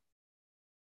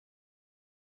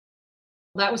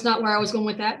 That was not where I was going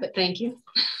with that, but thank you.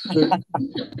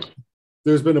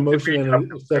 There's been a motion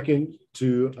and a second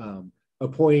to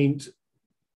appoint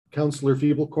Councilor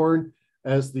Fiebelkorn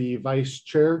as the vice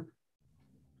chair.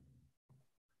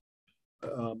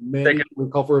 Mandy, we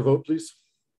call for a vote, please.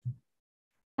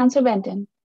 Councilor Benton.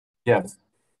 Yes.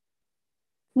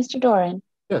 Mr. Doran.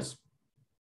 Yes.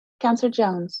 Councilor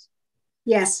Jones.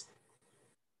 Yes.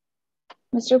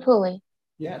 Mr. Pulley.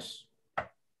 Yes.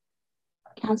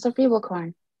 Councilor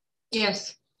Fiebelkorn.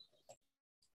 Yes.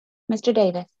 Mr.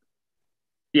 Davis.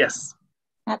 Yes.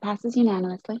 That passes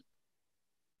unanimously.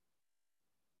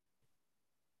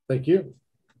 Thank you.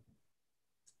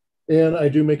 And I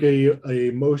do make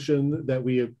a motion that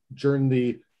we adjourn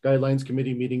the guidelines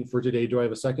committee meeting for today. Do I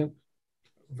have a second?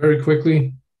 Very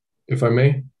quickly, if I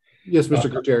may. Yes,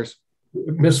 Mr. Gutierrez.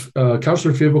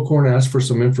 Councilor Fiebelkorn asked for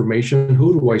some information.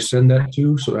 Who do I send that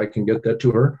to so I can get that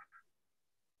to her?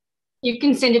 You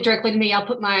can send it directly to me. I'll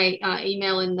put my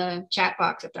email in the chat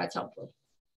box if that's helpful.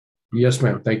 Yes,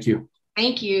 ma'am. Thank you.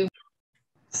 Thank you.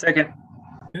 Second.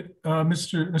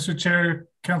 Mr. Chair,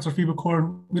 Councilor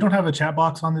Fiebelkorn, we don't have a chat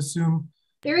box on this Zoom.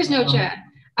 There is no chat.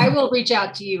 I will reach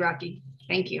out to you, Rocky.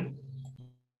 Thank you.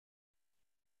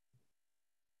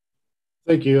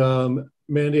 Thank you.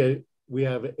 Mandy, we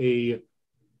have a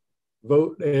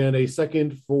vote and a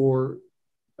second for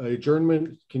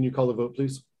adjournment. Can you call the vote,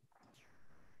 please?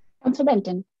 Councilor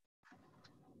Benton.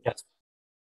 Yes.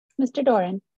 Mr.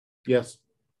 Doran. Yes.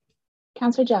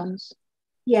 Councilor Jones.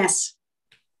 Yes.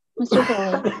 Mr.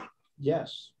 Pulley.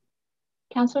 Yes.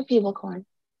 Councilor Fiebelkorn.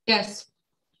 Yes.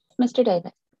 Mr.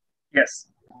 Davis. Yes.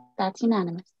 That's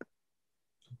unanimous.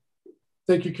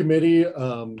 Thank you, committee.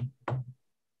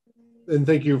 And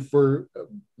thank you for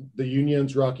the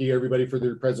unions, Rocky, everybody for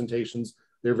their presentations.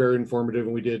 They're very informative,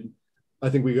 and I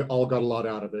think we all got a lot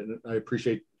out of it. And I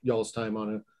appreciate y'all's time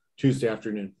on a Tuesday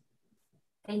afternoon.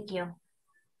 Thank you.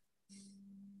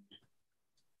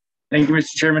 Thank you,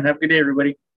 Mr. Chairman. Have a good day,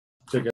 everybody. Take care.